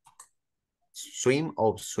 swim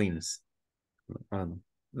or swims.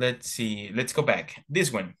 Let's see. Let's go back.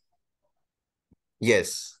 This one.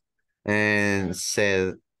 Yes, and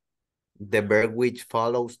said the verb which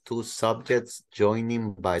follows two subjects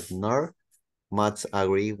joining by nor must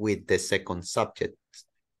agree with the second subject.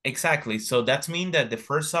 Exactly. So that means that the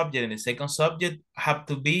first subject and the second subject have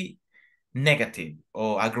to be negative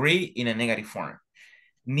or agree in a negative form.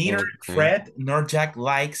 Neither Fred nor Jack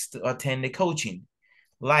likes to attend the coaching.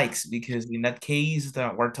 Likes, because in that case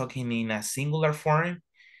that we're talking in a singular form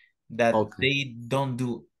that they don't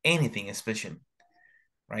do anything special,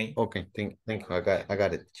 right? Okay, thank you. I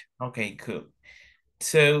got it. Okay, cool.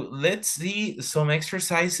 So let's see some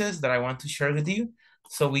exercises that I want to share with you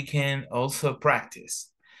so we can also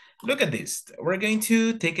practice. Look at this. We're going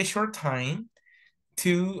to take a short time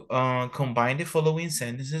to combine the following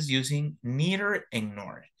sentences using neither and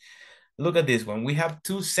nor. Look at this one. We have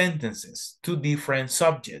two sentences, two different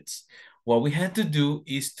subjects. What we had to do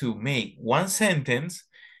is to make one sentence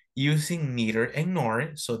using neither and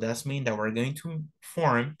nor. So that means that we're going to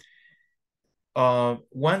form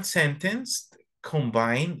one sentence,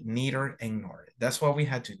 combine neither and nor. That's what we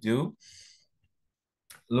had to do.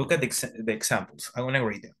 Look at the examples. I'm going to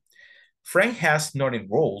read them. Frank has not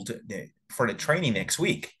enrolled for the training next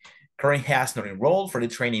week. Karen has not enrolled for the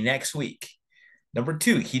training next week. Number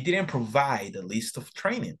two, he didn't provide a list of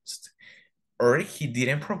trainings, or he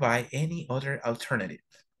didn't provide any other alternative.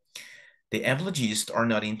 The employees are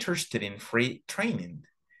not interested in free training.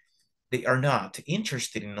 They are not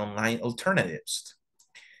interested in online alternatives.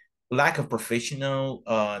 Lack of professional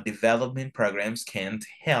development programs can't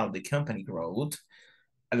help the company growth.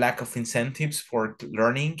 A lack of incentives for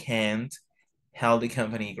learning can't help the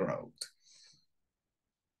company growth.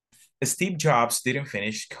 Steve Jobs didn't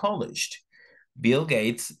finish college. Bill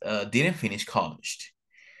Gates didn't finish college.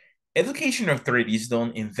 Education authorities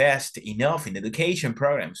don't invest enough in education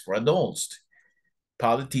programs for adults.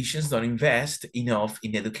 Politicians don't invest enough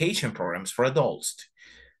in education programs for adults.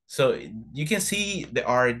 So you can see the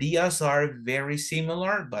ideas are very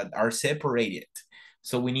similar, but are separated.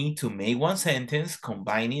 So we need to make one sentence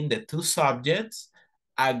combining the two subjects,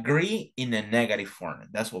 agree in a negative form.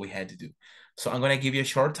 That's what we had to do. So I'm going to give you a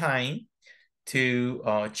short time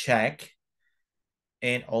to check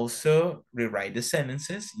and also rewrite the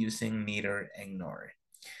sentences using neither and nor.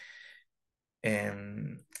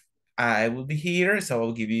 And I will be here, so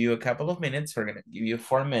I'll give you a couple of minutes. We're going to give you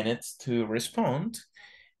 4 minutes to respond.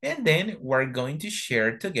 And then we're going to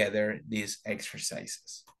share together these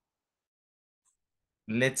exercises.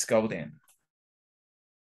 Let's go then.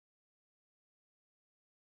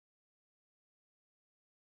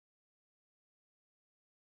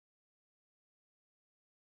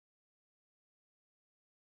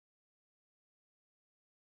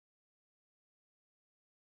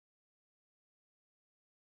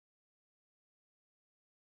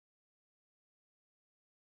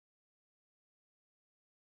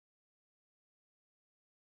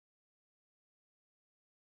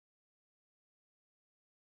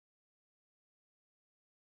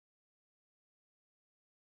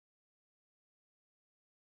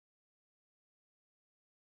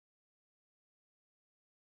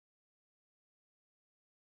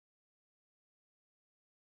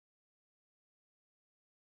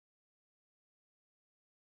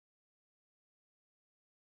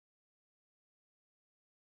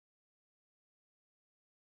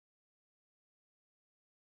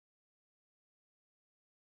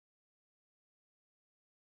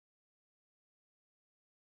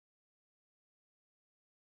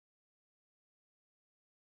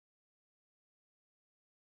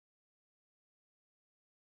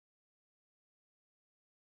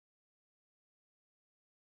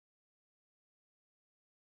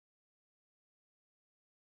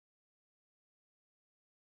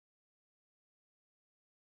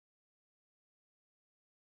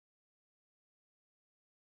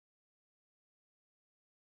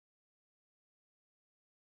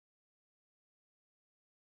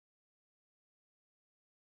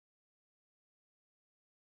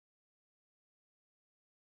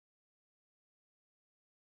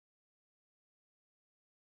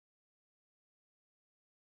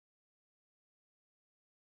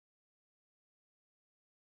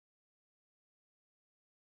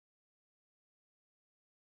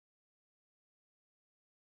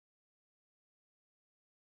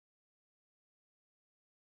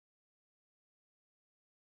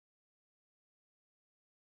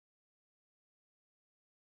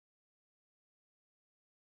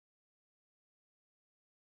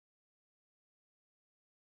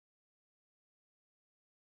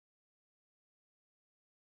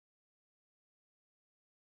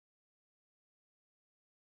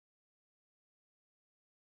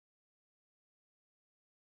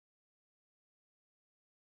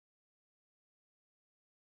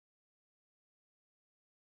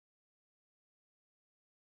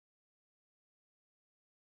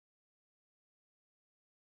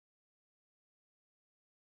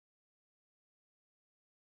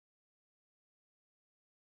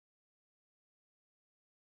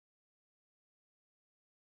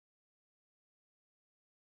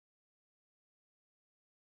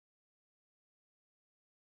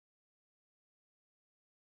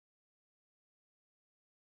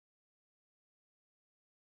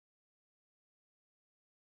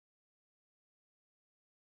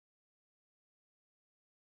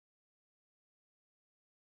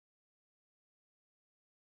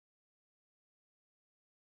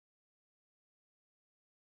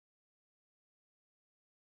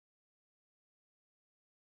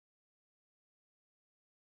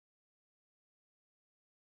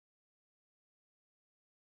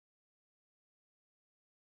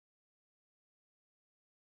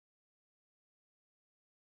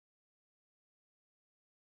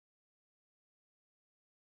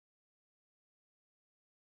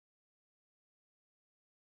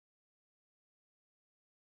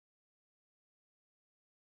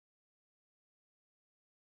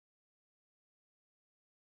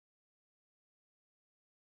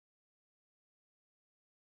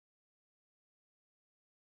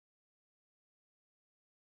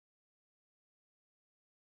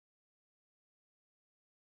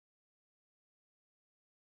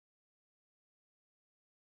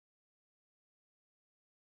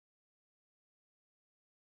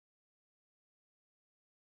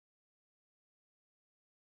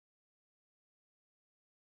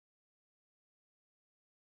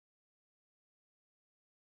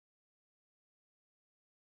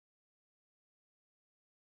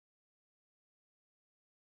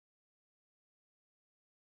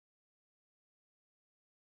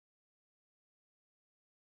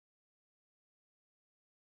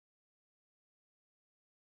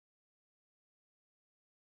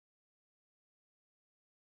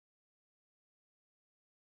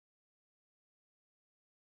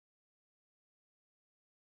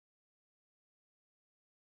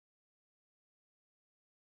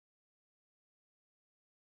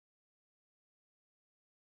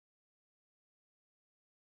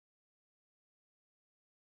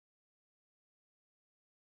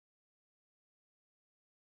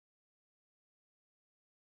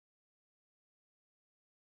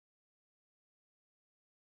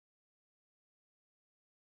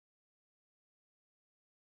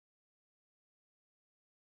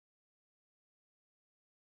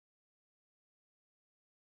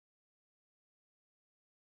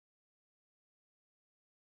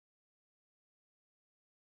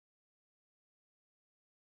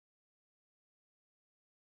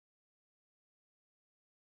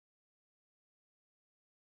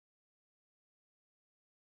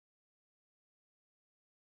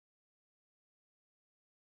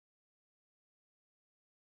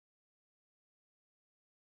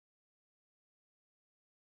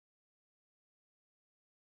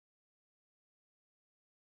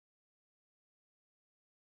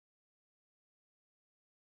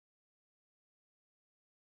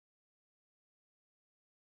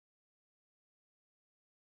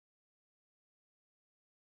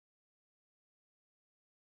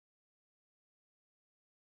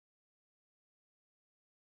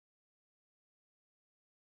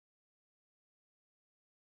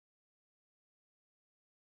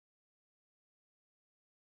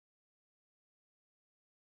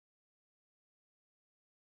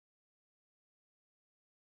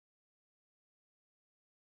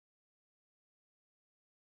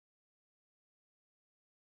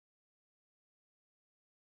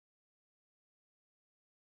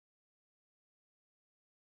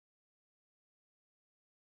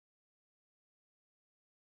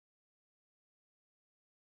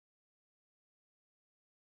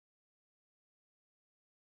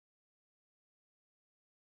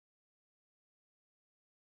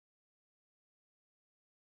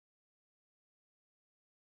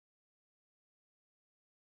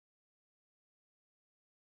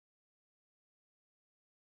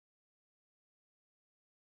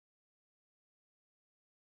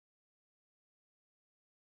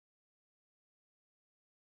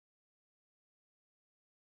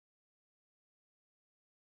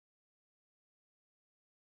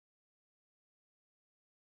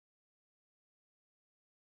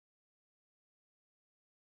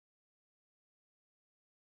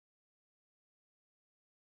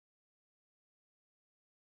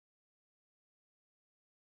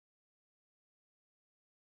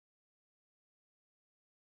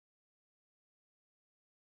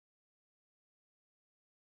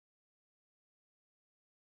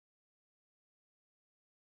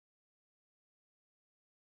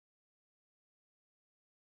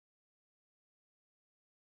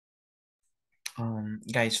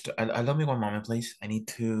 Guys, allow me one moment, please. I need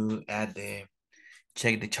to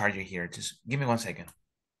check the charger here. Just give me 1 second.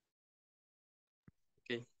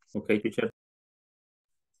 Okay. Okay, teacher.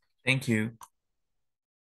 Thank you.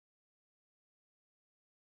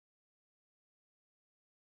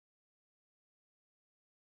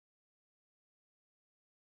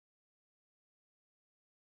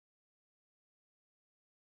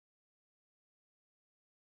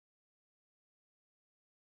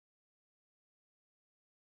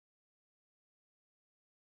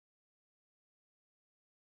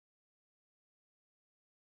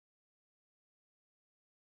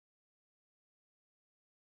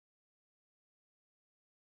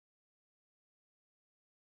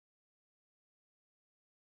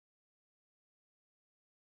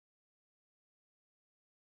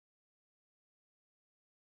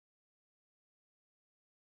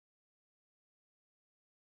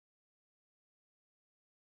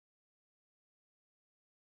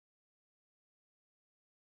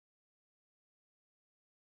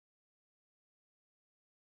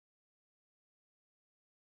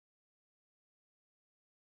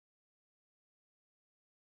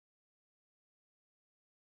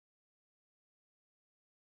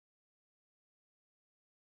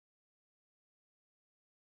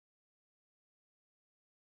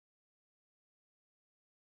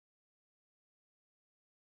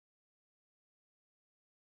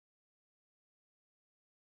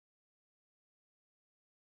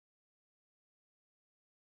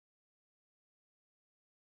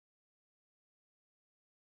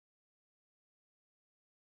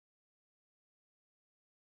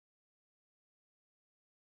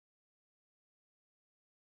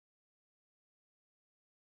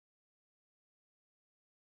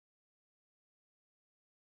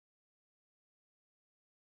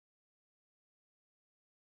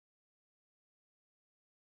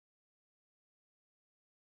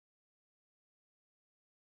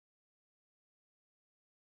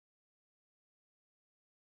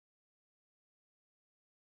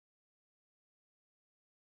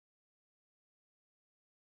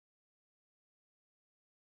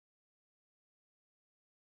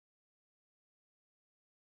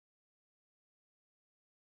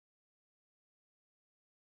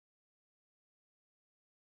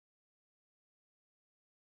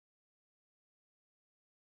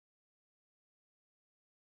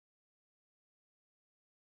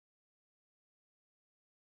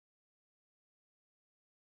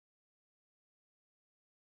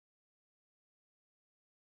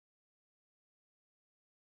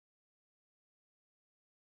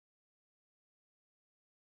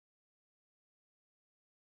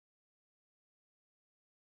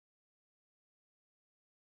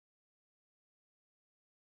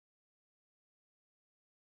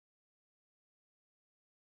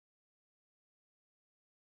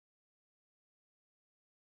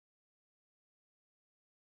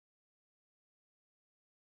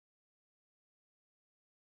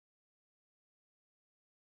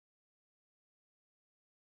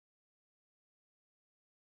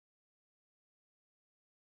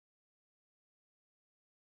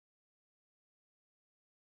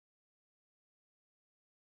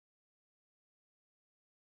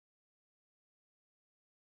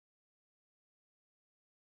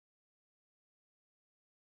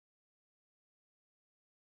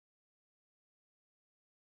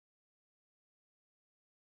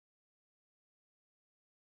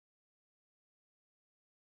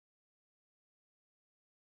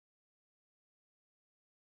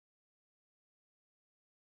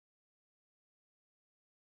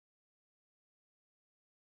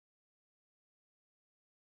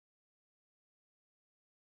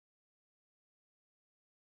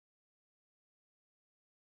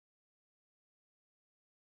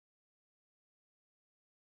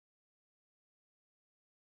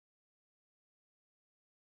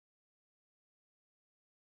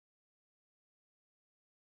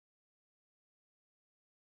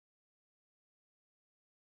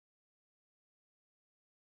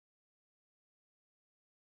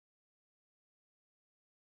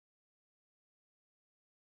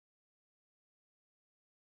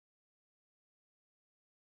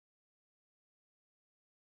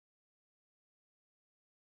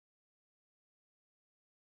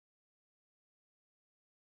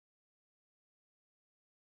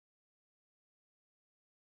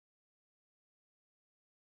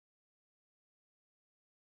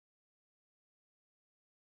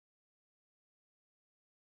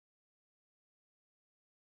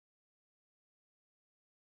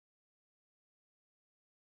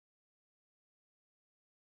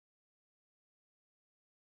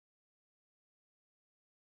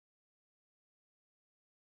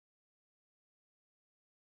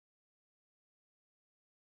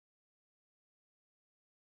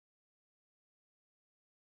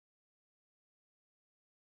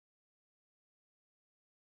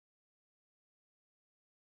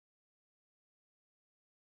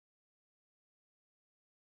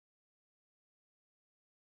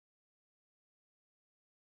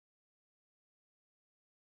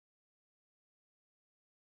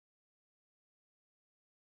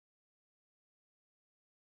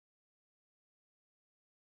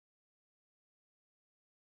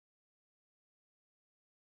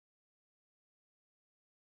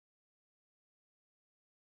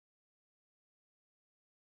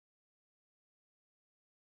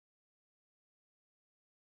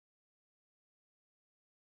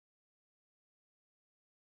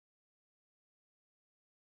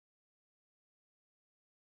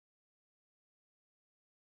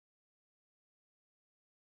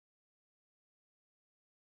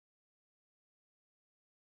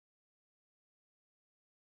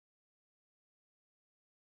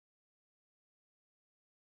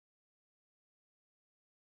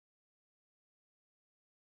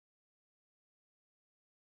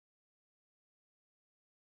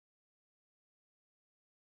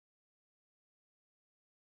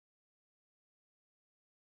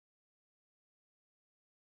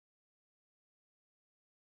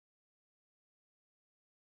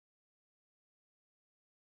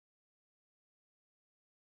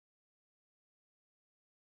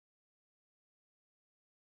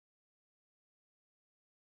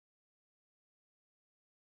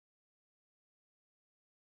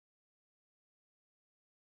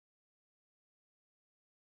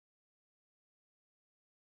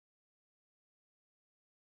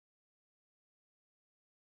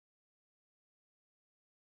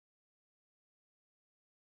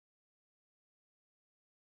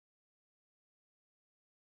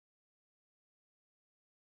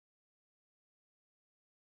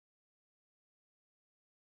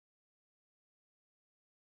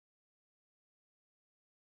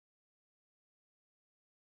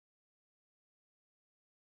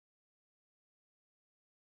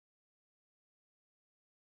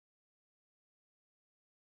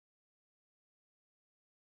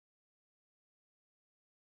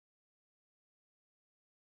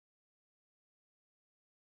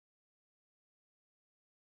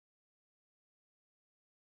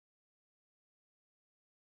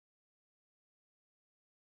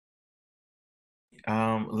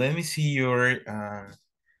 Let me see your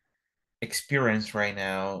experience right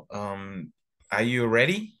now. Are you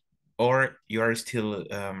ready, or you are still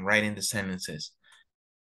writing the sentences?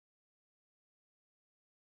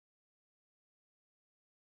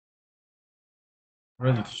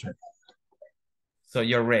 Ready to check. So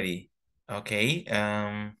you're ready. Okay.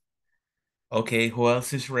 Okay, who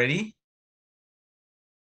else is ready?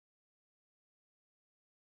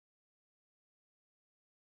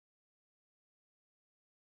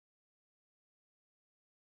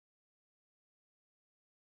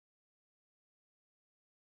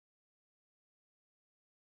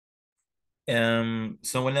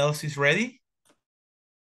 Someone else is ready?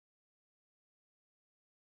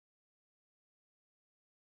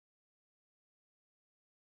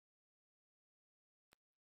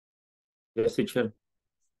 Yes, teacher.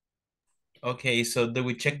 Okay, so do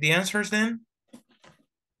we check the answers then?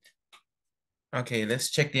 Okay, let's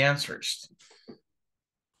check the answers.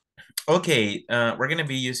 Okay, we're gonna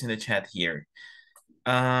be using the chat here.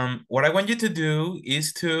 What I want you to do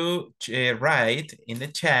is to write in the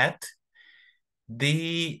chat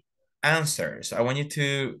the answers. I want you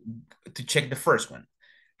to check the first one.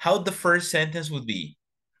 How the first sentence would be.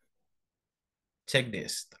 Check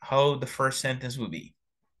this. How the first sentence would be.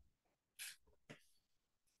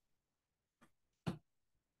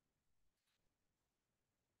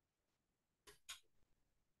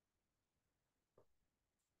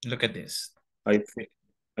 Look at this. I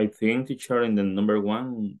think, teacher, in the number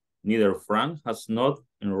one, neither Frank has not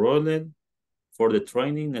enrolled for the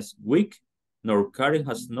training next week, nor Karen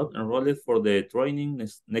has not enrolled for the training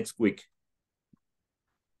next week.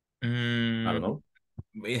 I don't know.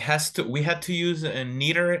 We had to use a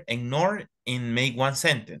neither and nor in make one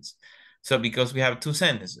sentence. So because we have two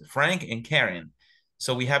sentences, Frank and Karen.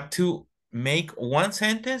 So we have to make one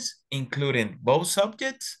sentence including both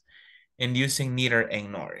subjects and using neither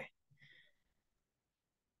and nor.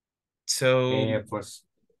 So Pues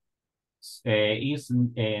is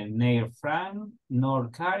neither Frank nor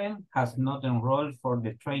Karen has not enrolled for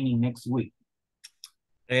the training next week.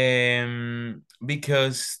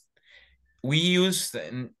 because we use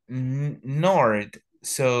nord,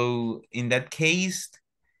 so in that case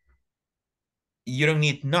you don't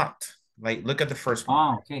need not. Like, look at the first one.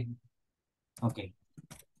 Oh, okay. Okay.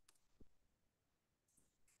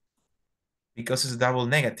 Because it's double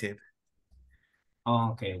negative.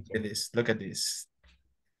 Oh, okay. Look at this. Look at this.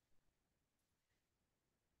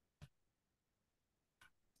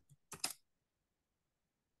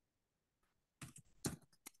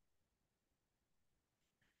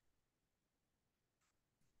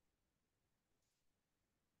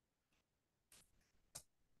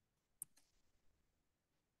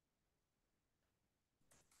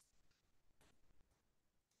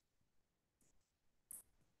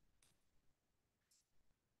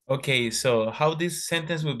 Okay, so how this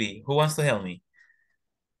sentence would be? Who wants to help me?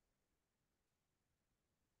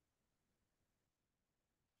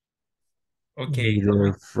 Okay.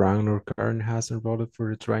 Neither Frank nor Karen has enrolled for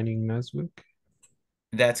the training next week.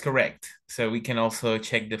 That's correct. So we can also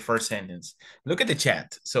check the first sentence. Look at the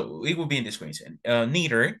chat. So it will be in this way.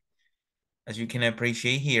 Neither, as you can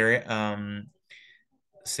appreciate here.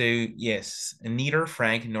 So yes, neither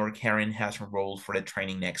Frank nor Karen has enrolled for the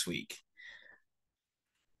training next week.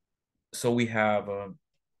 So we have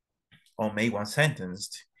on May one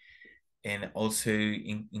sentenced, and also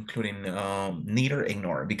including neither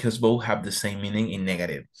ignore, because both have the same meaning in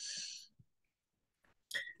negative.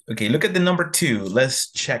 Okay, look at the number two.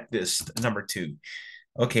 Let's check this number two.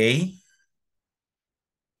 Okay.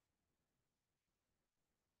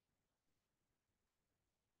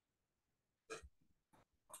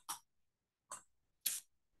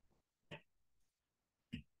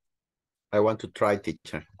 I want to try,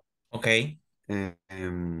 teacher. Okay. Let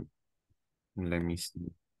me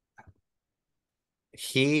see.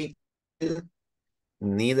 He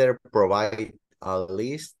neither provide a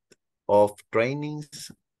list of trainings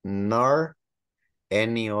nor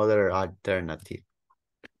any other alternative.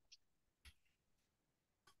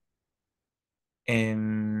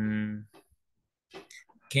 Can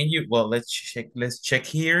you, well, let's check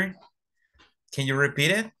here. Can you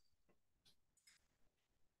repeat it?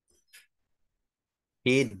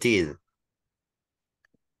 He did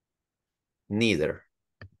neither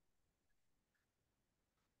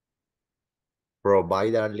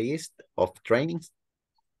provide a list of trainings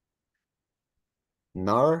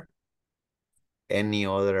nor any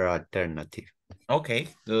other alternative. Okay,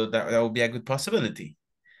 so that would be a good possibility.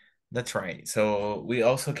 That's right. So we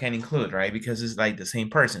also can include, right? Because it's like the same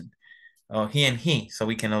person. Oh, he and he. So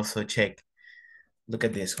we can also check. Look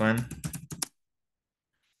at this one.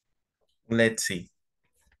 Let's see.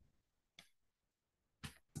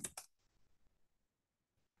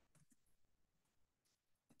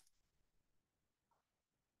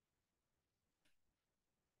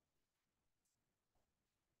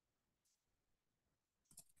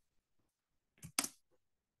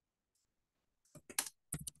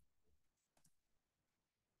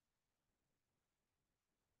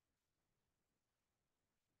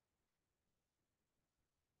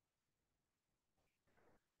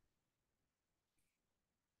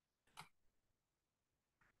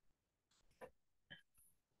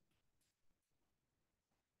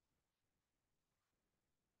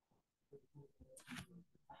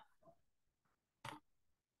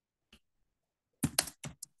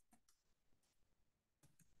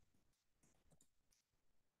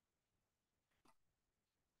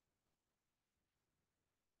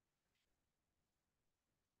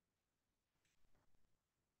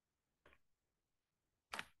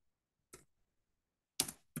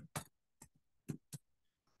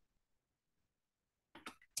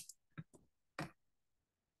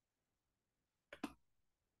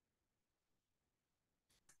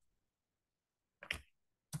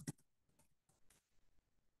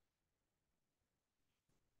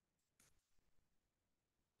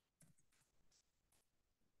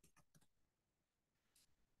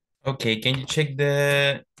 Okay, can you check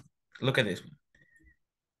the, look at this one.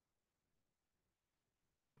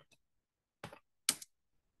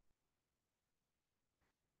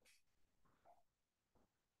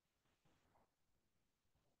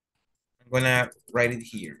 I'm gonna write it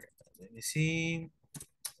here. Let me see,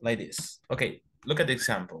 like this. Okay, look at the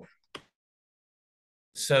example.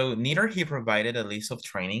 So neither he provided a list of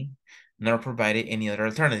training nor provided any other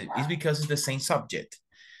alternative. It's because it's the same subject.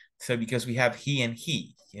 So because we have he and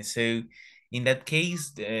he. And so in that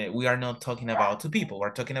case, we are not talking about two people.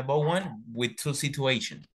 We're talking about one with two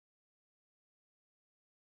situations.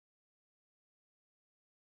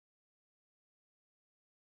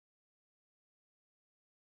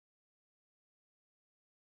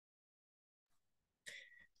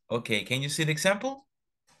 Okay, can you see the example?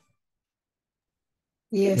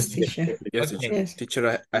 Yes, teacher. Yes, Okay. teacher. Yes.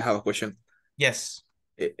 Teacher, I have a question. Yes.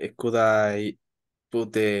 Could I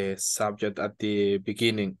put the subject at the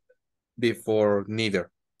beginning before neither?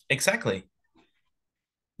 Exactly.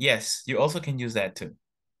 Yes, you also can use that too.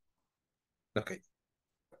 Okay.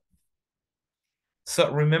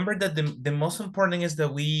 So remember that the most important is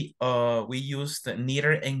that we use the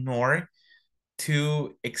neither and nor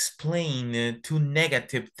to explain two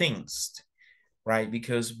negative things, right?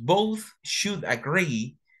 Because both should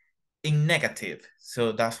agree in negative.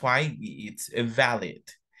 So that's why it's valid.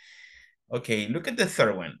 Okay, look at the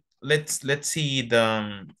third one. Let's see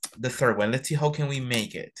the third one. Let's see how can we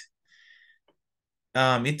make it.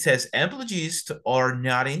 It says employees are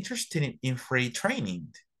not interested in free training.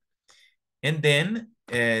 And then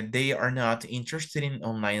they are not interested in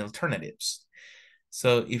online alternatives.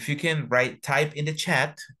 So if you can type in the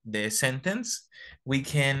chat the sentence, we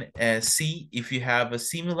can see if you have a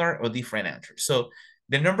similar or different answer. So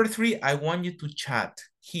the number 3, I want you to chat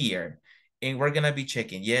here, and we're gonna be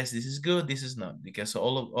checking. Yes, this is good. This is not, because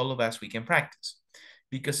all of us we can practice.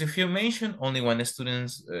 Because if you mention only one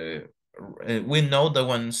students, we know that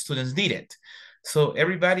one students did it. So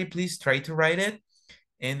everybody, please try to write it,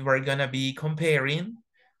 and we're gonna be comparing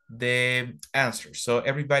the answers. So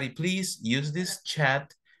everybody, please use this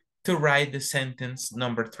chat to write the sentence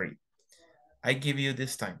number 3. I give you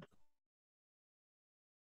this time.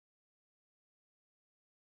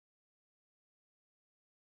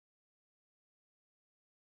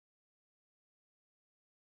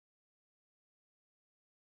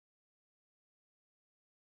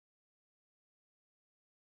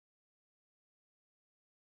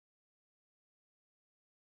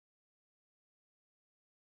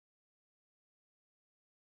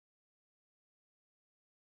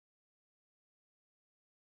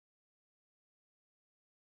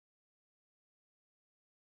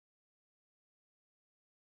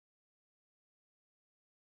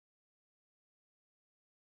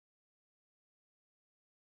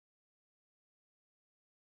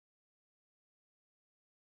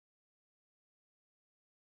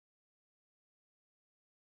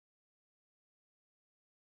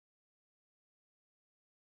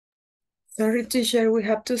 Sorry, teacher, we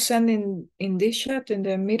have to send in this chat, in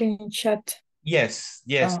the meeting chat. Yes,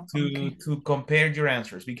 Oh, okay. to compare your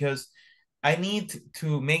answers, because I need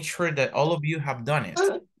to make sure that all of you have done it.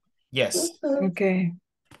 Yes. Okay.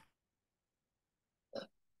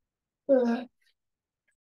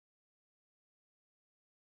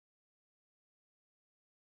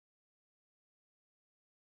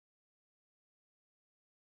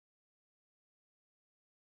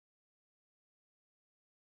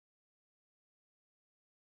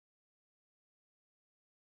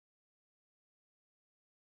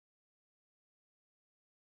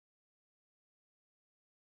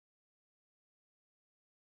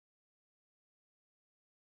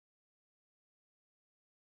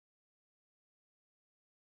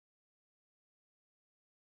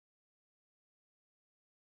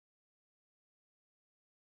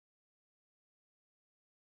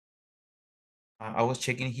 I was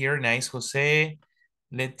checking here. Nice, Jose.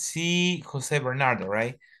 Let's see, Jose Bernardo,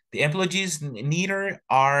 right? The employees neither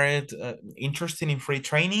are interested in free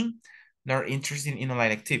training nor interested in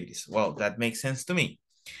online activities. Well, that makes sense to me.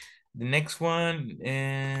 The next one,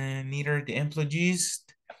 neither the employees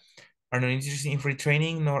are not interested in free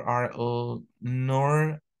training nor are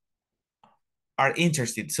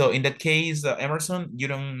interested. So in that case, Emerson, you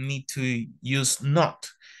don't need to use not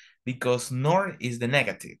because nor is the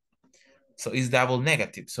negative. So it's double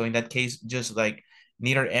negative. So in that case, just like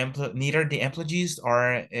neither the employees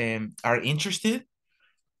are interested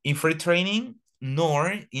in free training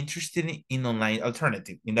nor interested in online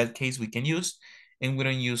alternative. In that case, we can use and we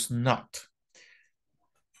don't use not.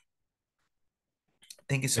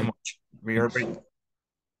 Thank you so much. We are very,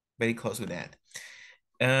 very close with that.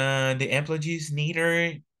 The employees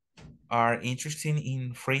neither are interested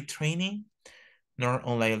in free training nor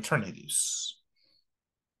online alternatives.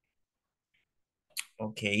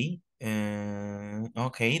 Okay.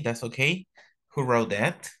 Okay, that's okay. Who wrote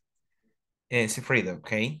that? Sifrida,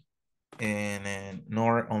 okay. And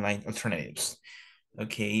nor online alternatives.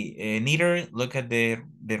 Okay, neither, look at the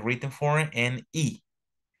written form, and E.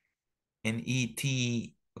 And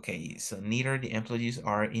ET, okay, so neither the employees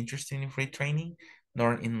are interested in free training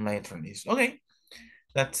nor in online alternatives. Okay,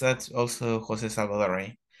 that's also Jose Salvador,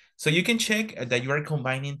 right? So you can check that you are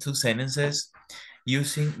combining two sentences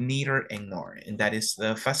using neither and nor, and that is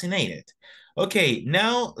fascinated. Okay,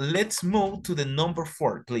 now let's move to the number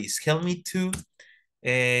 4, please. Help me to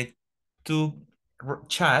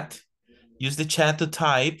chat, use the chat to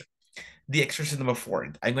type the exercise number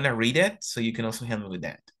 4. I'm gonna read it so you can also help me with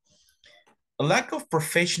that. A lack of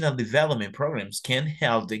professional development programs can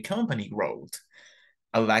help the company growth.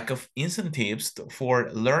 A lack of incentives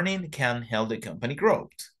for learning can help the company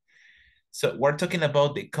growth. So we're talking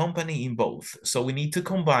about the company in both. So we need to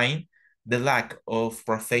combine the lack of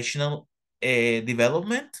professional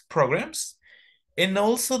development programs and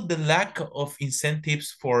also the lack of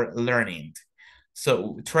incentives for learning.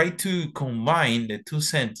 So try to combine the two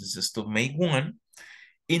sentences to make one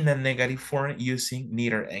in a negative form using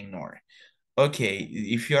neither and nor. Okay,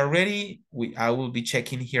 if you are ready, I will be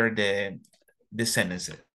checking here the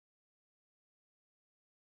sentences.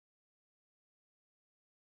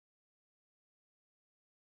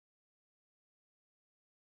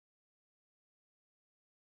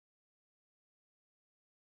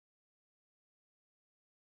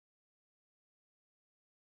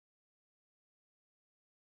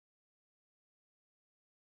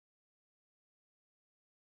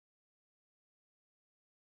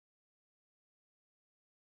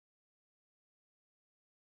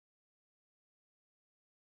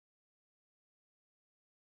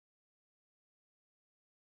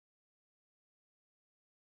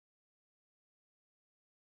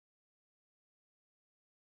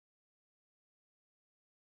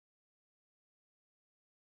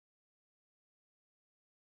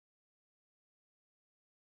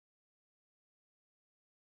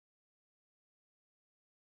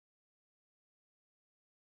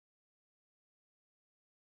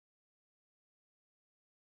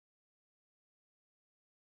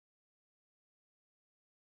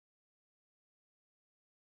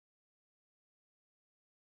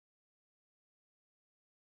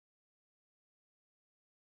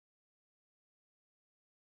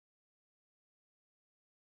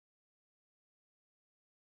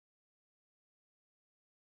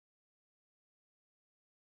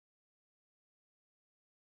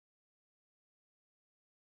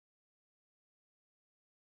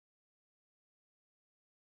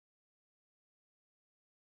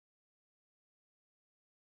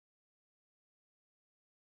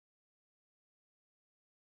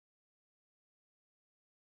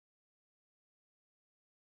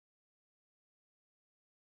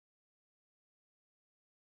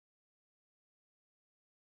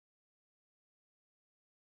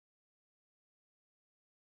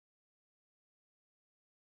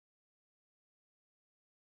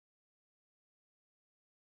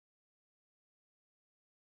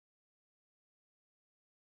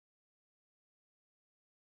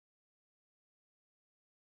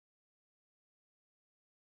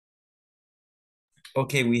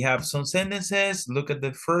 Okay, we have some sentences. Look at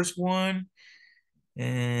the first one.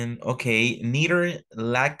 And okay, neither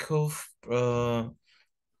lack of professional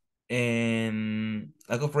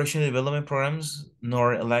development programs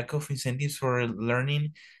nor a lack of incentives for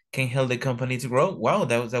learning can help the company to grow. Wow,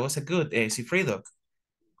 that was a good Cifredo.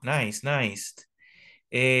 Nice, nice.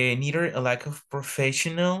 Neither a lack of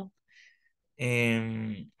professional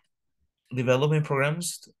development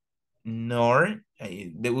programs nor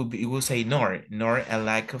it will say nor a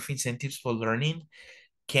lack of incentives for learning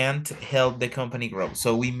can't help the company grow.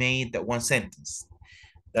 So we made that one sentence.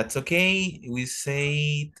 That's okay. We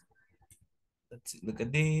say, let's look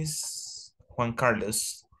at this. Juan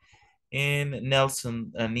Carlos and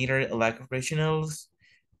Nelson, neither a lack of professionals,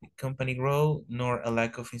 company grow, nor a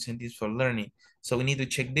lack of incentives for learning. So we need to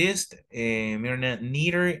check this. Mirna,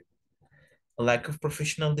 neither a lack of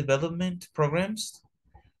professional development programs,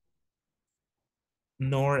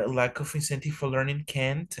 nor a lack of incentive for learning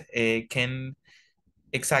can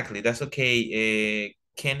exactly, that's okay,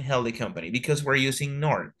 can help the company because we're using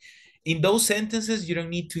nor. In those sentences, you don't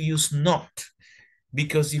need to use not,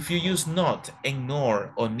 because if you use not and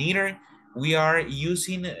nor or neither, we are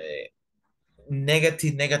using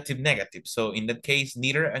negative, negative, negative. So in that case,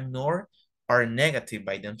 neither and nor are negative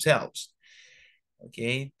by themselves.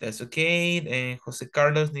 Okay, that's okay. And Jose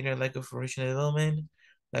Carlos, neither lack of professional development,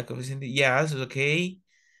 lack of incentive. Yes, okay.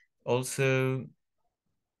 Also,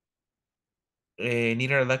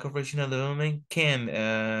 neither lack of professional development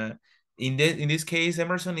can. In this case,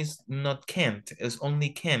 Emerson is not can't, it's only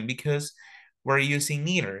can because we're using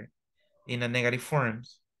neither in a negative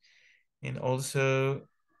forms. And also,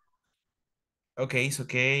 okay, it's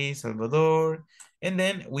okay, Salvador. And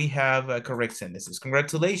then we have correct sentences.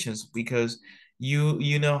 Congratulations, because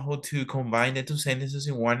you know how to combine the two sentences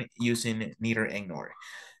in one using neither and nor.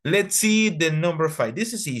 Let's see the number 5.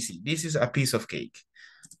 This is easy. This is a piece of cake.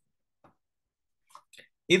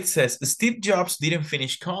 It says Steve Jobs didn't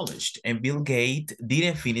finish college and Bill Gates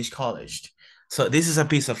didn't finish college. So this is a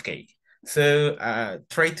piece of cake. So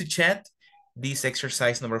try to chat this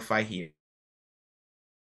exercise number 5 here.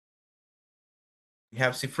 We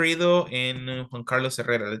have Cifrido and Juan Carlos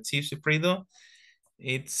Herrera. Let's see, Cifrido.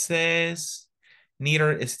 It says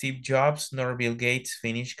neither Steve Jobs nor Bill Gates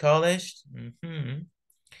finished college.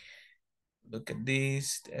 Look at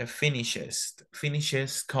this.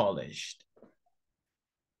 Finishes college.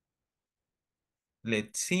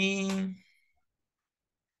 Let's see.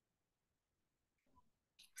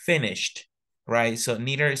 Finished, right? So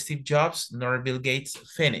neither Steve Jobs nor Bill Gates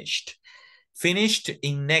finished. Finished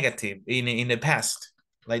in negative, in the past,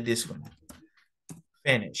 like this one.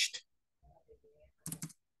 Finished.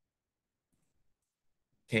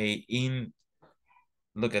 Okay,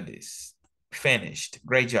 look at this. Finished,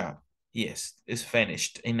 great job. Yes, it's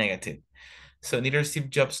finished in negative. So neither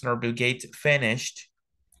Steve Jobs nor Bill Gates finished.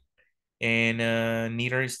 And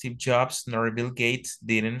neither Steve Jobs nor Bill Gates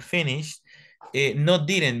didn't finish. Not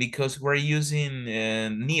didn't, because we're using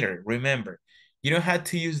neither, remember. You don't have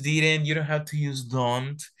to use didn't, you don't have to use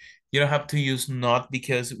don't, you don't have to use not,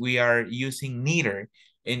 because we are using neither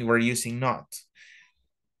and we're using not.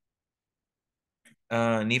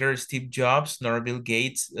 Neither Steve Jobs nor Bill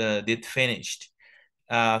Gates did finished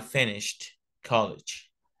college.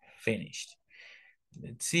 Finished.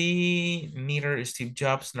 Let's see. Neither Steve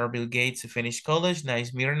Jobs nor Bill Gates finished college.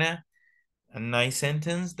 Nice, Mirna. A nice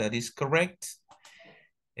sentence. That is correct.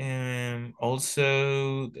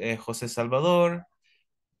 Also, Jose Salvador.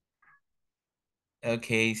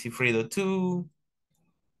 Okay, Cifrido too.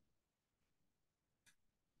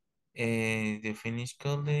 The finished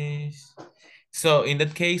college. So in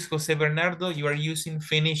that case, Jose Bernardo, you are using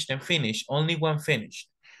finished and finished. Only one finished.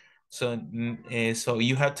 So, so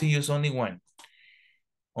you have to use only one.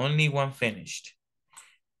 Only one finished.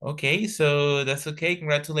 Okay, so that's okay.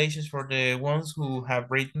 Congratulations for the ones who have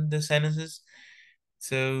written the sentences.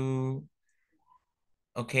 So,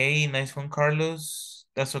 okay, nice one, Carlos.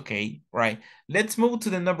 That's okay, right. Let's move to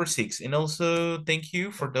the number 6. And also thank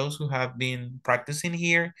you for those who have been practicing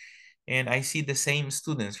here. And I see the same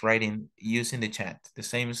students writing, using the chat, the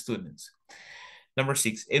same students. Number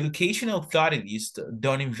 6, educational authorities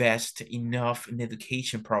don't invest enough in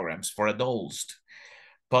education programs for adults.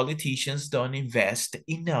 Politicians don't invest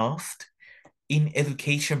enough in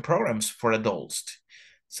education programs for adults.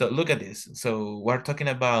 So look at this. So we're talking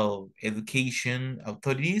about education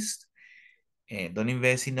authorities and don't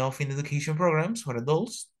invest enough in education programs for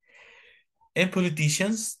adults. And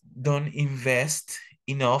politicians don't invest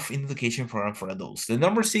enough in education program for adults. The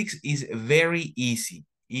number 6 is very easy.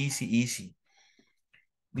 Easy.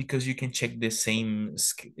 Because you can check the same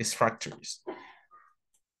structures.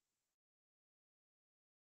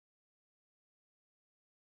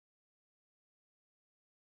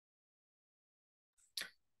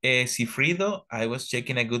 Cifrido, I was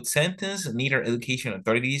checking a good sentence. Neither education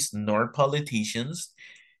authorities nor politicians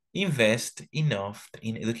invest enough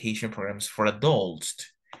in education programs for adults.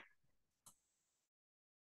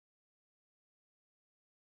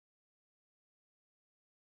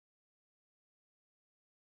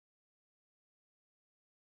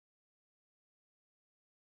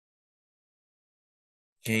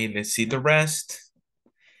 Okay, let's see the rest.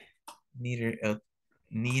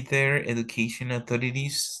 Neither education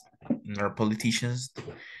authorities nor politicians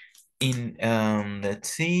in let's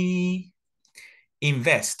see,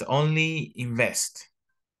 invest, only invest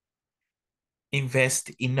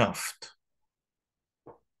enough.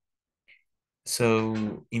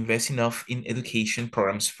 So invest enough in education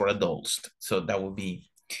programs for adults. So that would be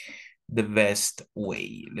the best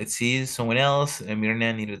way. Let's see, someone else.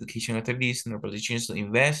 Mirna, need education authorities nor politicians to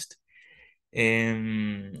invest.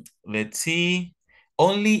 Let's see.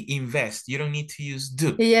 Only invest. You don't need to use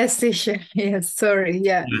do. Yes, teacher. Yes, sorry.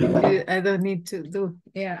 Yeah, I don't need to do.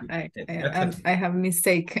 Yeah, I have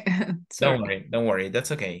mistake. Don't worry. Don't worry.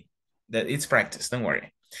 That's okay. That it's practice. Don't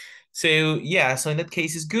worry. So yeah, so in that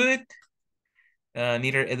case, it's good.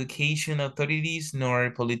 Neither education authorities nor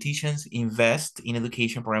politicians invest in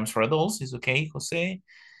education programs for adults. Is okay, Jose.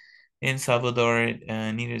 In Salvador,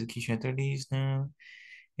 neither education authorities no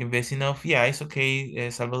invest enough. Yeah, it's okay,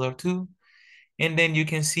 Salvador too. And then you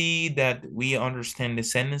can see that we understand the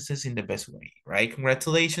sentences in the best way, right?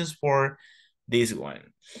 Congratulations for this one.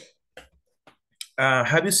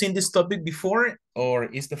 Have you seen this topic before, or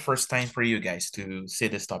is the first time for you guys to see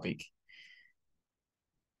this topic?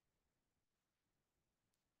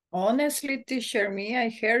 Honestly, teacher, me, I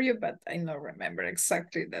hear you, but I don't remember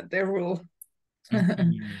exactly the rule.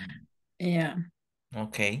 Yeah.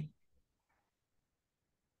 Okay.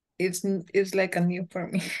 It's like a new for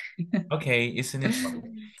me. Okay, it's a new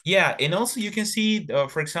topic. Yeah, and also you can see,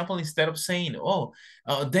 for example, instead of saying, oh,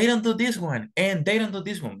 they don't do this one, and they don't do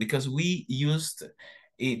this one, because we used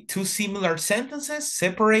two similar sentences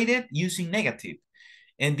separated using negative.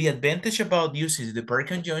 And the advantage about using the per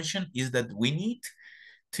conjunction is that we need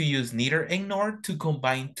to use neither and nor to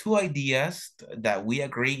combine two ideas that we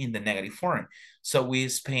agree in the negative form. So we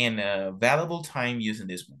spend valuable time using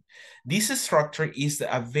this one. This structure is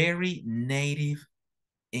a very native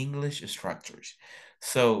English structures.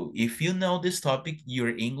 So if you know this topic,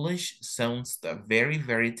 your English sounds very,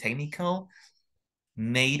 very technical,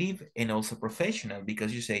 native, and also professional,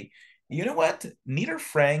 because you say, you know what, neither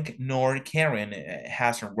Frank nor Karen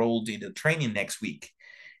has enrolled in the training next week.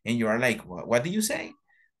 And you are like, what do you say?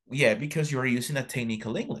 Yeah, because you are using a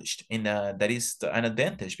technical English, and that is an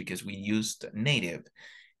advantage because we used native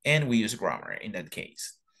and we use grammar in that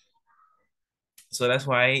case. So that's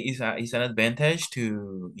why it's an advantage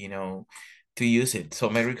to, you know, to use it. So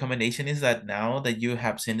my recommendation is that now that you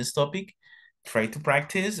have seen this topic, try to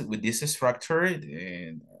practice with this structure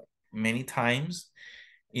many times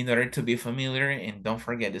in order to be familiar, and don't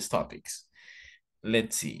forget these topics.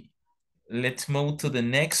 Let's see. Let's move to the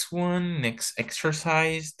next one, next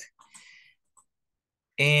exercise.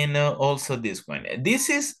 And also this one. This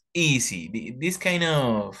is easy.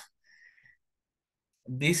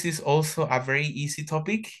 This is also a very easy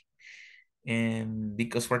topic. And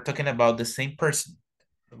because we're talking about the same person.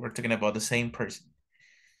 We're talking about the same person.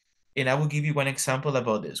 And I will give you one example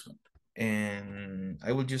about this one. And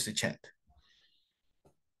I will use the chat.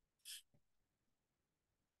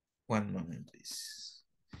 One moment, please.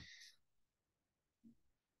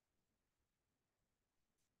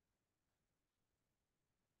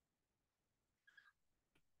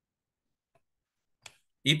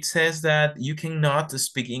 It says that you cannot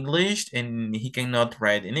speak English and he cannot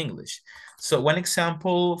write in English. So one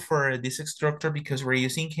example for this structure, because we're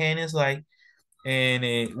using can, is like,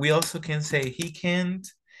 and we also can say he can't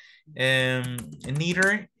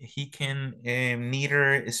neither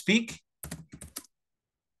speak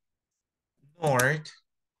nor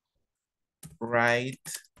write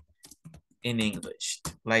in English,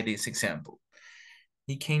 like this example.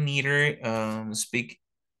 He can neither speak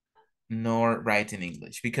nor write in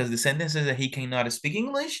English, because the sentence is that he cannot speak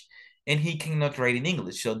English and he cannot write in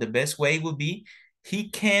English. So the best way would be he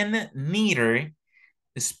can neither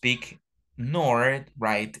speak nor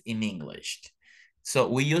write in English. So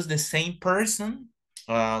we use the same person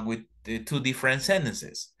with the two different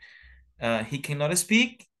sentences. He cannot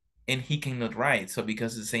speak and he cannot write. So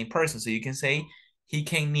because it's the same person, so you can say he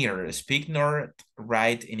can neither speak nor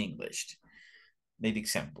write in English. Made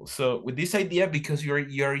example. So with this idea, because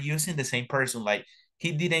you're using the same person, like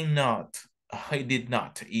he did not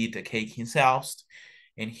eat the cake himself,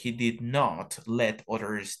 and he did not let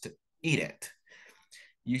others eat it.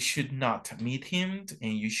 You should not meet him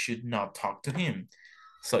and you should not talk to him.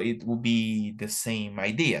 So it will be the same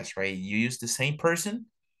ideas, right? You use the same person,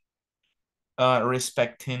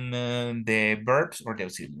 respecting the verbs or the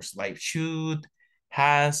auxiliaries, like should,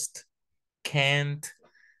 has, can't,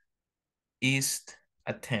 is,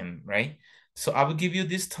 attend, right? So I will give you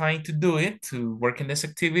this time to do it, to work in this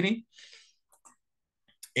activity.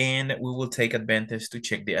 And we will take advantage to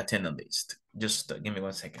check the attendance list. Just give me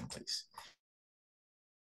 1 second, please.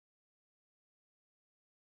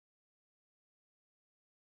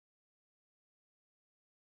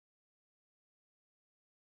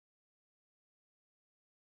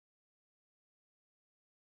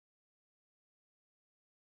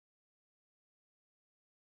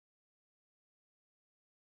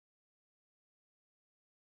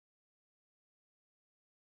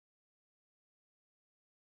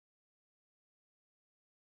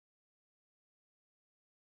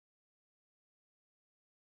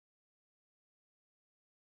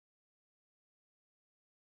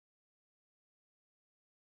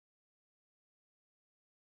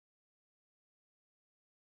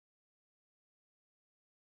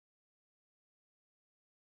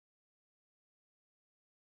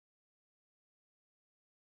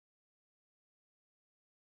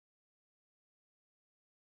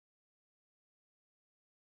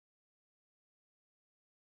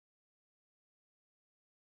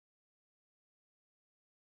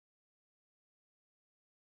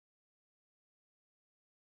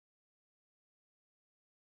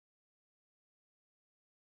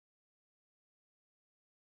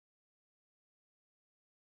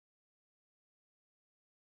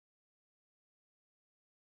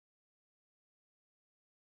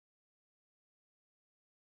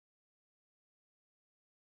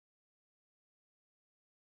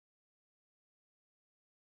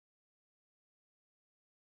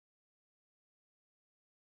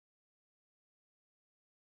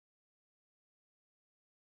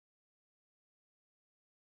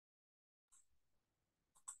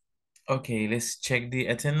 Okay, let's check the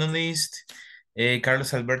attendance list.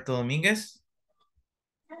 Carlos Alberto Domínguez.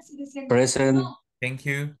 Present. Thank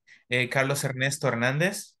you. Carlos Ernesto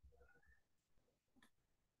Hernández.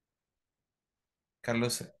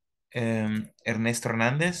 Carlos Ernesto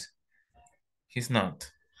Hernández. He's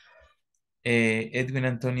not. Edwin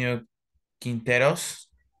Antonio Quinteros.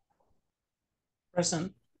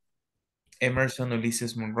 Present. Emerson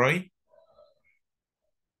Ulises Monroy.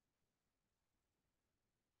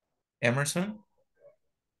 Emerson.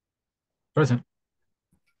 Present.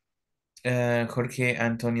 Jorge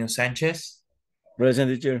Antonio Sánchez. Present,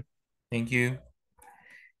 teacher. Thank you.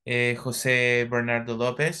 José Bernardo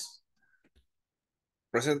López.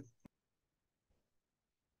 Present.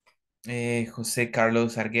 José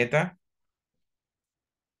Carlos Argueta.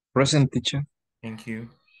 Present, teacher. Thank you.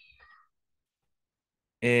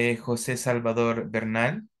 José Salvador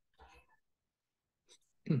Bernal.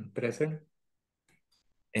 Present.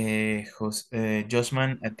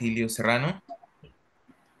 Josman Atilio Serrano.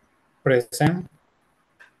 Present.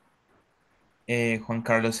 Juan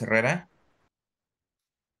Carlos Herrera.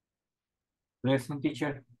 Present,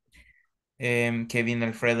 teacher. Kevin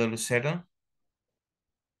Alfredo Lucero.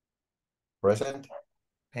 Present.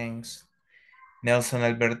 Thanks. Nelson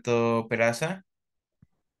Alberto Peraza.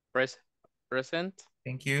 Present.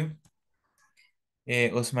 Thank you.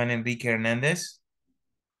 Osman Enrique Hernández.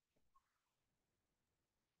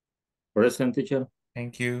 Present, teacher.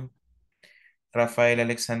 Thank you. Rafael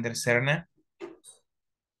Alexander Serna.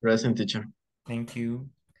 Present, teacher. Thank you.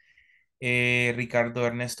 Ricardo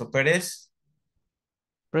Ernesto Pérez.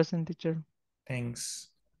 Present, teacher.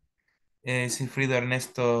 Thanks. Silfrido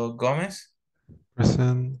Ernesto Gómez.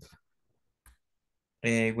 Present.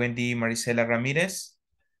 Wendy Marisela Ramírez.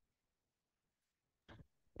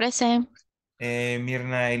 Present.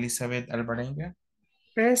 Mirna Elizabeth Alvarenga.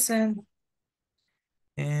 Present.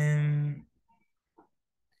 And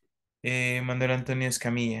Manuel Antonio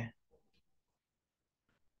Escamilla.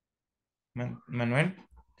 Manuel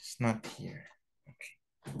is not here. Okay.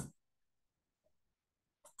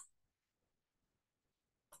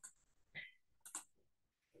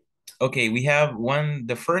 Okay, we have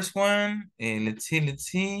the first one. Let's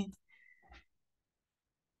see.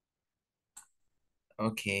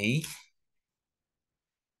 Okay.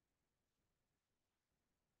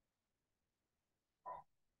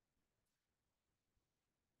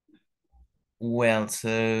 Well, so,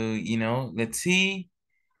 let's see.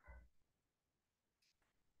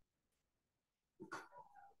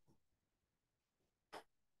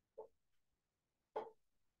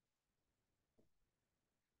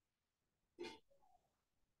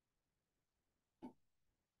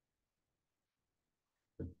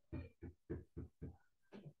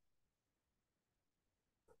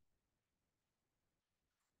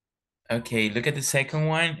 Okay, look at the second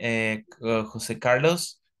one, Jose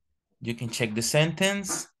Carlos. You can check the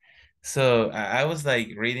sentence. So I was like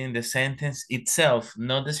reading the sentence itself,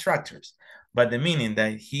 not the structures, but the meaning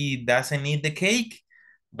that he doesn't eat the cake,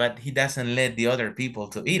 but he doesn't let the other people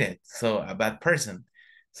to eat it. So a bad person.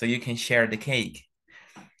 so you can share the cake.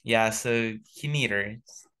 Yeah, so he neither.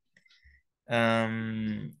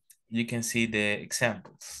 You can see the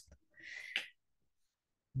examples.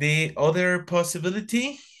 The other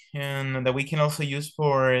possibility and that we can also use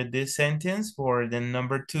for this sentence for the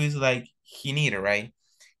number 2 is like he neither, right?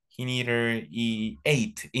 He neither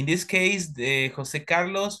ate. In this case, the Jose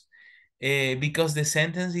Carlos, because the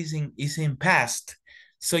sentence is in past,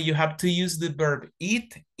 so you have to use the verb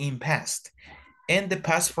eat in past, and the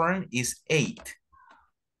past form is ate.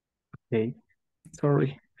 Okay,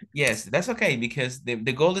 sorry. Yes, that's okay, because the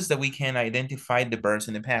goal is that we can identify the verbs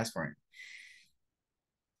in the past form.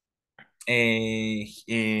 We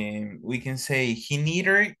can say he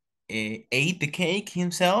neither ate the cake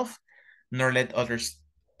himself, nor let others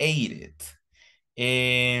eat it.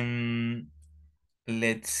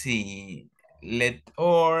 Let's see.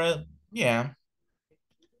 Yeah.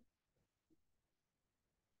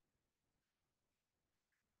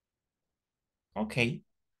 Okay,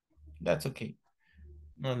 that's okay.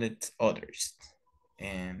 No, let others.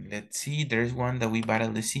 And let's see, there's one that we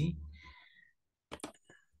barely see.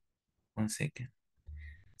 1 second.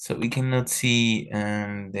 So we cannot see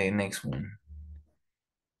the next one.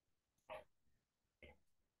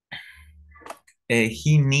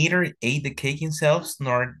 He neither ate the cake himself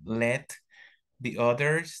nor let the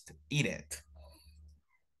others eat it.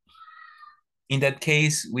 In that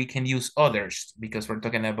case, we can use others because we're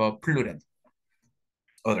talking about plural.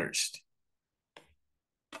 Others.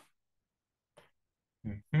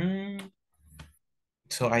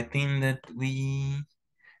 So I think that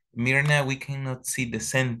Mirna, we cannot see the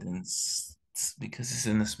sentence because it's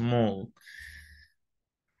in a small.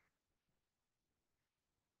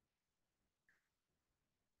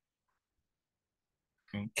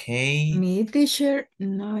 Okay. Me, teacher,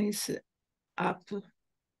 no, it's up.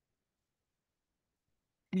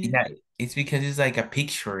 Yeah, it's because it's like a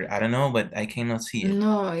picture. I don't know, but I cannot see it.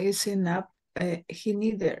 No, it's in up. He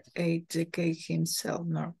neither ate the cake himself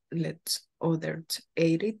nor let others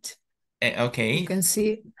eat it. Okay. You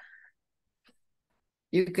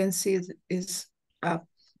can see it's up.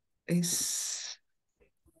 Is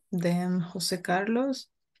then Jose Carlos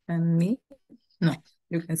and me. No,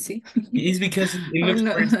 you can see. It's because it Oh, looks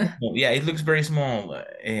no. very small. Yeah, it looks very small,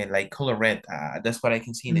 like color red. That's what I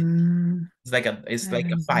can see in it. It's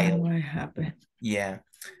like a file. What happened? Yeah.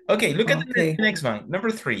 Okay, look at Okay. the next one.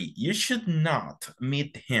 Number 3, you should not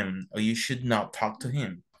meet him or you should not talk to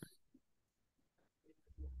him.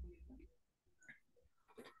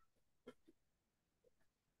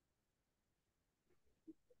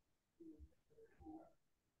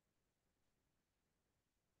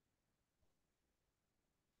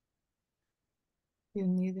 You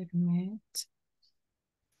neither met.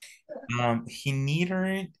 He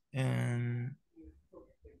neither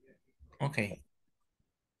okay.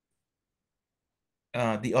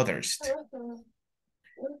 The others.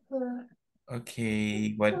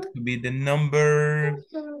 Okay, what could be the number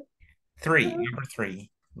 3? Number 3.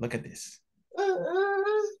 Look at this.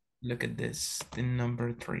 Look at this. The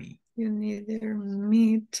number 3. You neither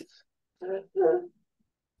meet.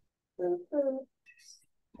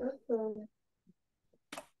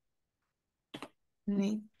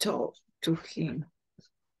 Need talk to him.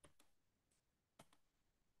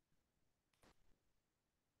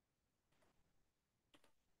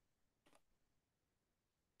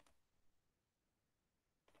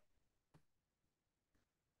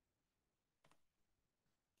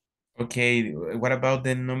 Okay, what about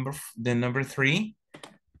the number 3?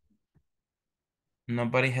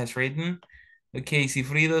 Nobody has written. Okay,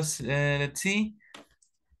 Cifridos, let's see.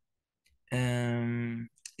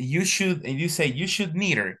 You say you should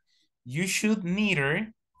neither. You should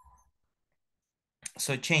neither.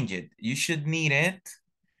 So change it. You should need it.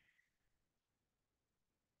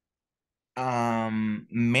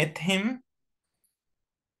 Met him.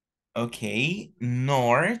 Okay,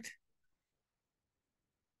 nor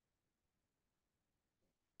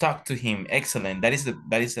talk to him. Excellent. That is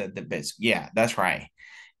the best. Yeah, that's right.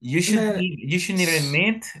 You should neither meet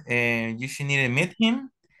you should neither meet him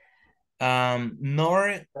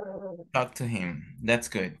nor talk to him. That's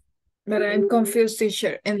good. But I'm confused,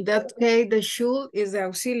 teacher. In that case, the should is the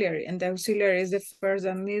auxiliary, and the auxiliary is the first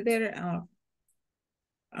and neither.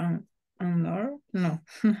 Nor? No.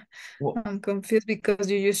 I'm confused because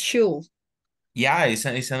you use should. Yeah, it's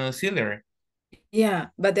an auxiliary. Yeah,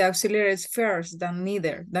 but the auxiliary is first, than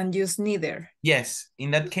neither, than use neither. Yes,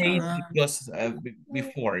 in that case, it was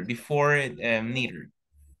before neither.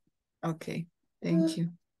 Okay, thank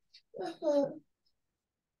you.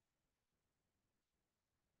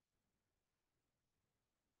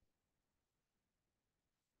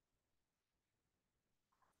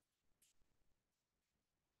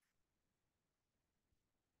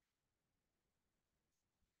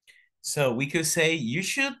 So we could say you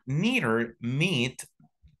should neither meet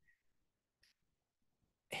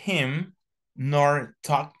him nor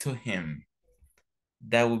talk to him.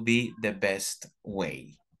 That would be the best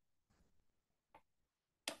way.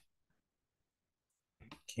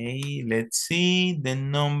 Okay, let's see the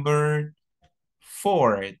number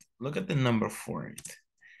 4. Look at the number 4.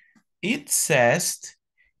 It says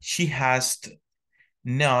she has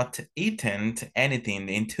not eaten anything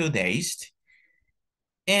in 2 days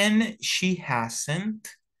and she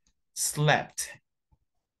hasn't slept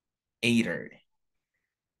either.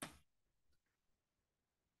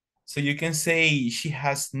 So you can say she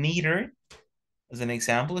has neither. As an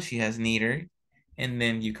example, she has neither, and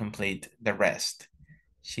then you complete the rest.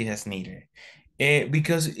 She has neither.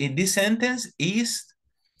 Because this sentence is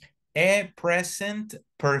a present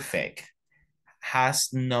perfect. Has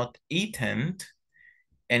not eaten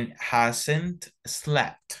and hasn't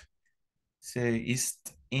slept. So it's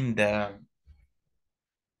in the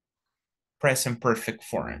present perfect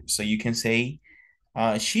form. So you can say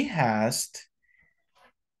she has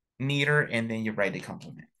neither, and then you write the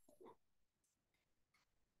complement.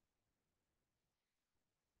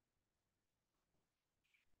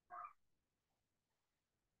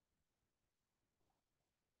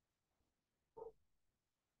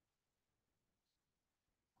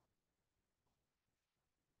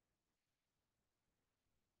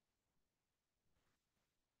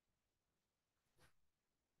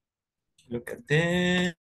 Look at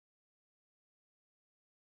this.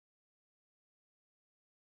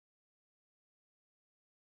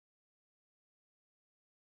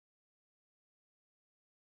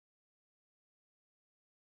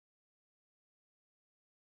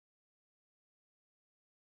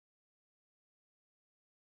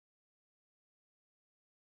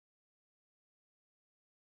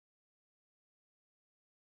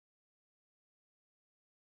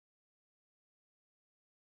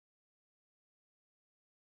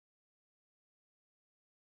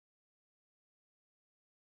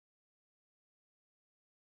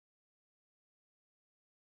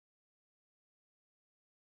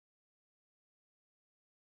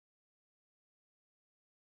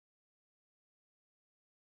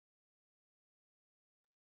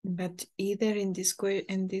 But either in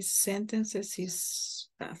this sentences is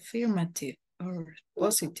affirmative or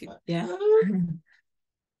positive, yeah.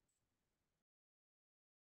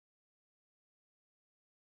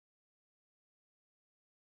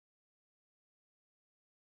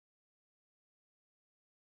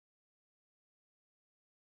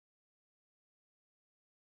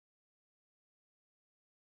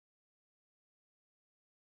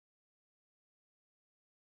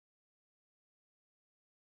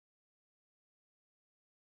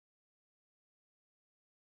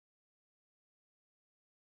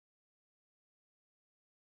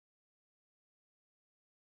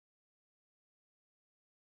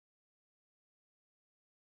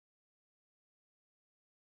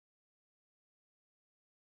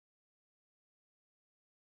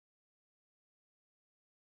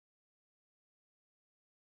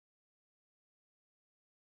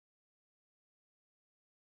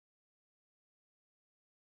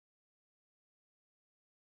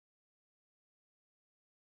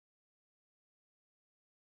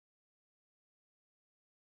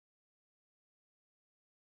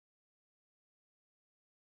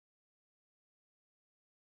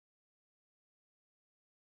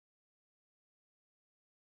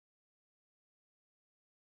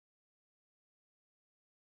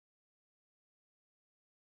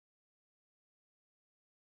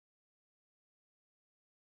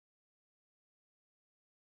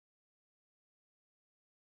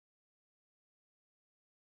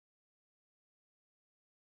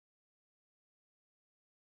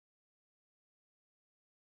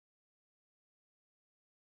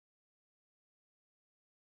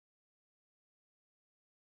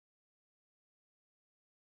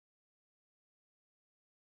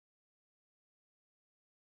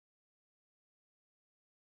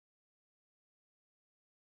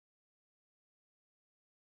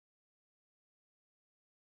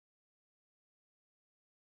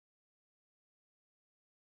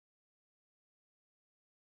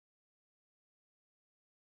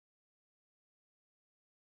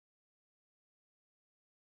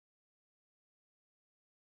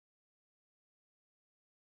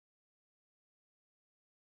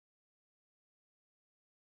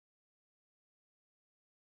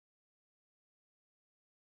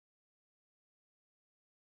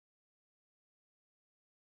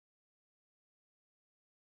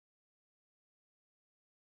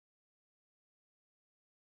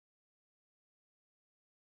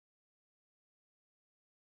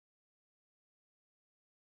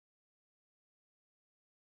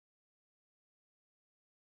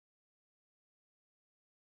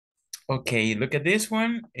 Okay, look at this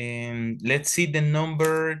one. And let's see the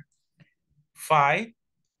number 5.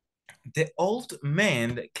 The old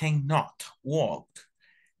man cannot walk.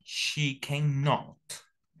 She cannot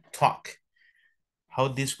talk. How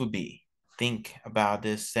this would be? Think about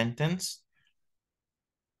this sentence.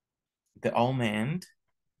 The old man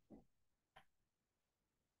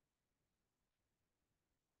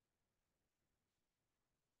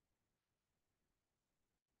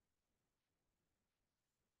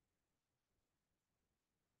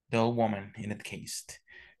the old woman in that case.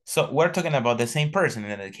 So we're talking about the same person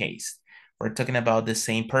in that case. We're talking about the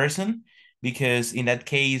same person because in that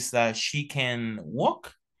case, she can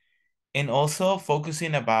walk and also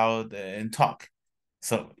focusing about and talk.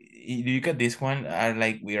 So you look at this one are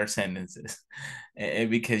like weird sentences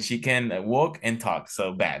because she can walk and talk.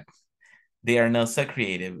 So bad. They are not so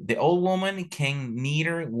creative. The old woman can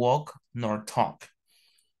neither walk nor talk.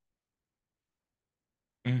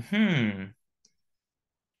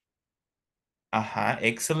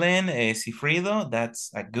 Excellent, Cifrido. That's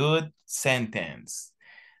a good sentence.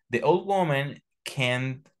 The old woman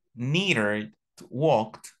can neither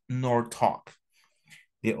walk nor talk.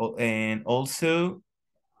 And also,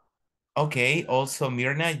 okay, also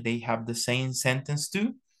Mirna, they have the same sentence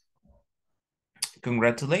too.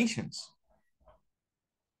 Congratulations.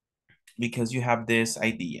 Because you have this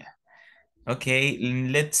idea. Okay,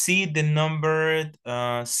 let's see the number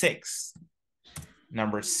 6.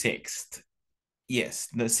 Number 6. Yes,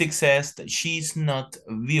 the 6 says that she's not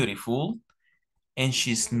beautiful and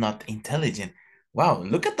she's not intelligent. Wow,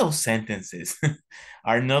 look at those sentences.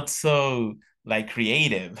 Are not so like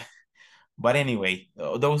creative. But anyway,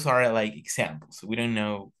 those are like examples. We don't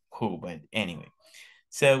know who, but anyway.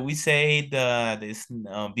 So we say this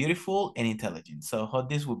beautiful and intelligent. So how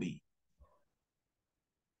this will be?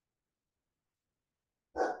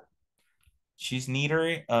 She's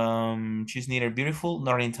neither beautiful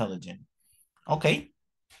nor intelligent. Okay,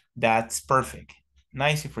 that's perfect.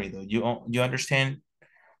 Nice, Fredo. You understand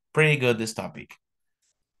pretty good this topic.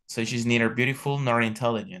 So she's neither beautiful nor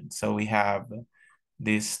intelligent. So we have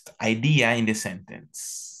this idea in the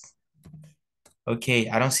sentence. Okay,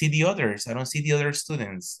 I don't see the others. I don't see the other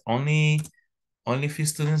students. Only a few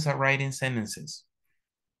students are writing sentences.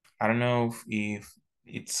 I don't know if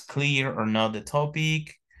it's clear or not the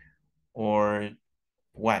topic or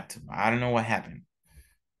what. I don't know what happened.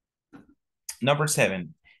 Number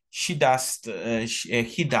 7, he does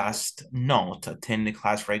not attend the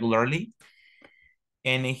class regularly,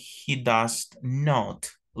 and he does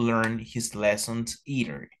not learn his lessons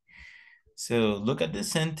either. So look at the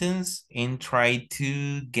sentence and try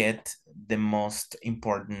to get the most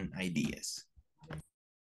important ideas.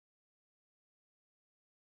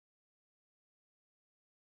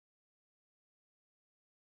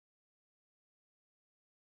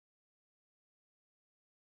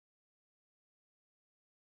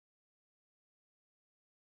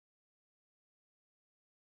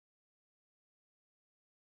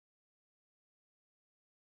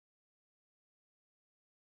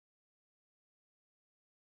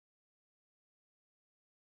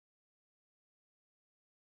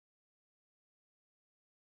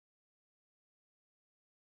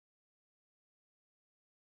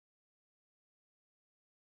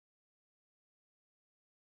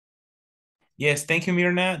 Yes, thank you,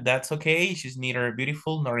 Mirna. That's okay. She's neither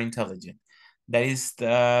beautiful nor intelligent. That is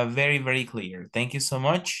very, very clear. Thank you so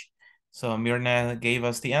much. So Mirna gave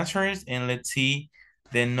us the answers, and let's see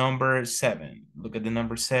the number 7. Look at the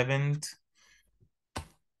number 7.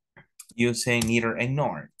 You say neither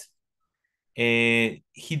ignored.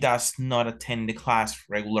 He does not attend the class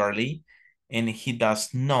regularly, and he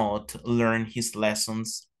does not learn his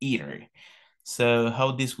lessons either. So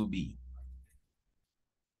how this would be?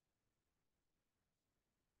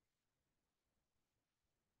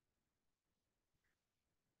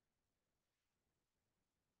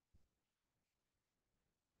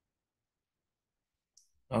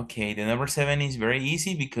 Okay, the number 7 is very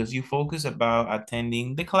easy because you focus about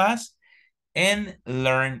attending the class and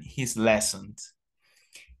learn his lessons.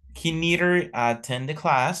 He neither attend the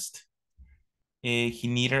class, he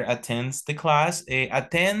neither attends the class,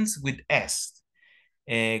 attends with S,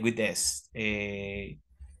 with S.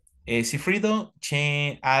 Cifrido,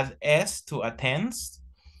 add S to attends,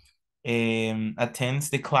 attends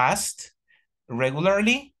the class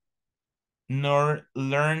regularly, nor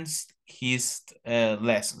learns his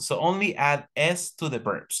lesson. So only add S to the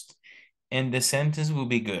verbs and the sentence will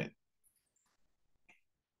be good.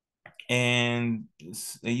 And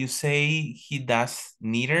you say he does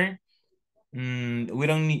neither. We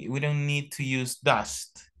don't need to use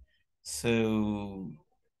dust. So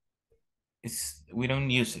we don't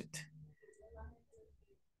use it.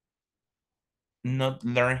 not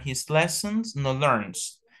learn his lessons, no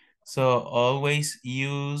learns. So always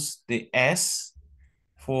use the S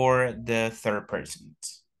for the third person.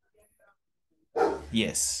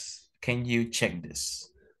 Yes. Can you check this?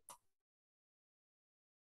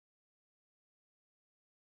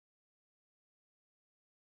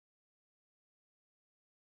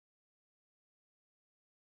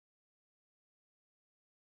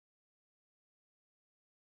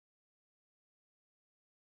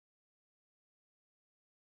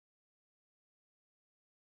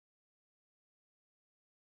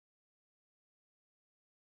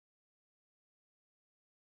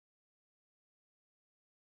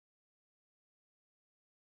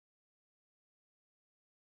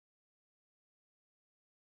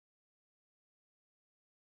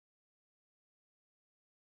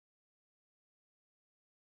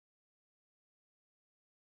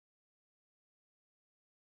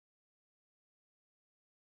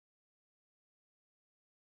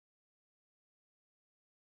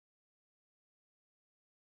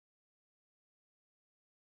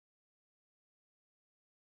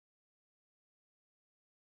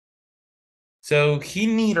 So he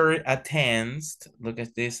neither attends, look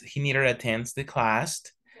at this, he neither attends the class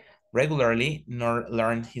regularly nor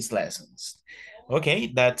learn his lessons. Okay,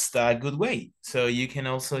 that's a good way. So you can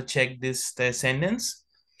also check this the sentence.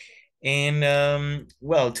 And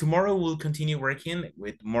well, tomorrow we'll continue working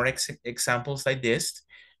with more examples like this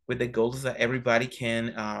with the goals that everybody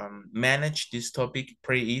can manage this topic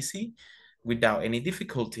pretty easy without any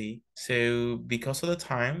difficulty. So because of the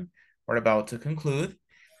time, we're about to conclude.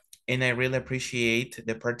 And I really appreciate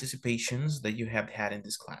the participations that you have had in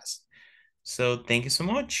this class. So thank you so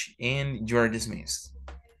much, and you're dismissed.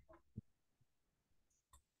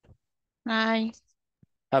 Bye.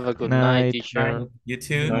 Have a good night, Night. teacher. You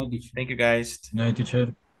too. Thank you, guys. Night,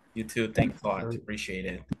 teacher. You too. Thanks a lot. Appreciate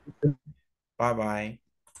it. Bye-bye.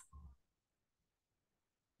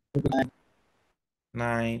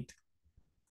 Night.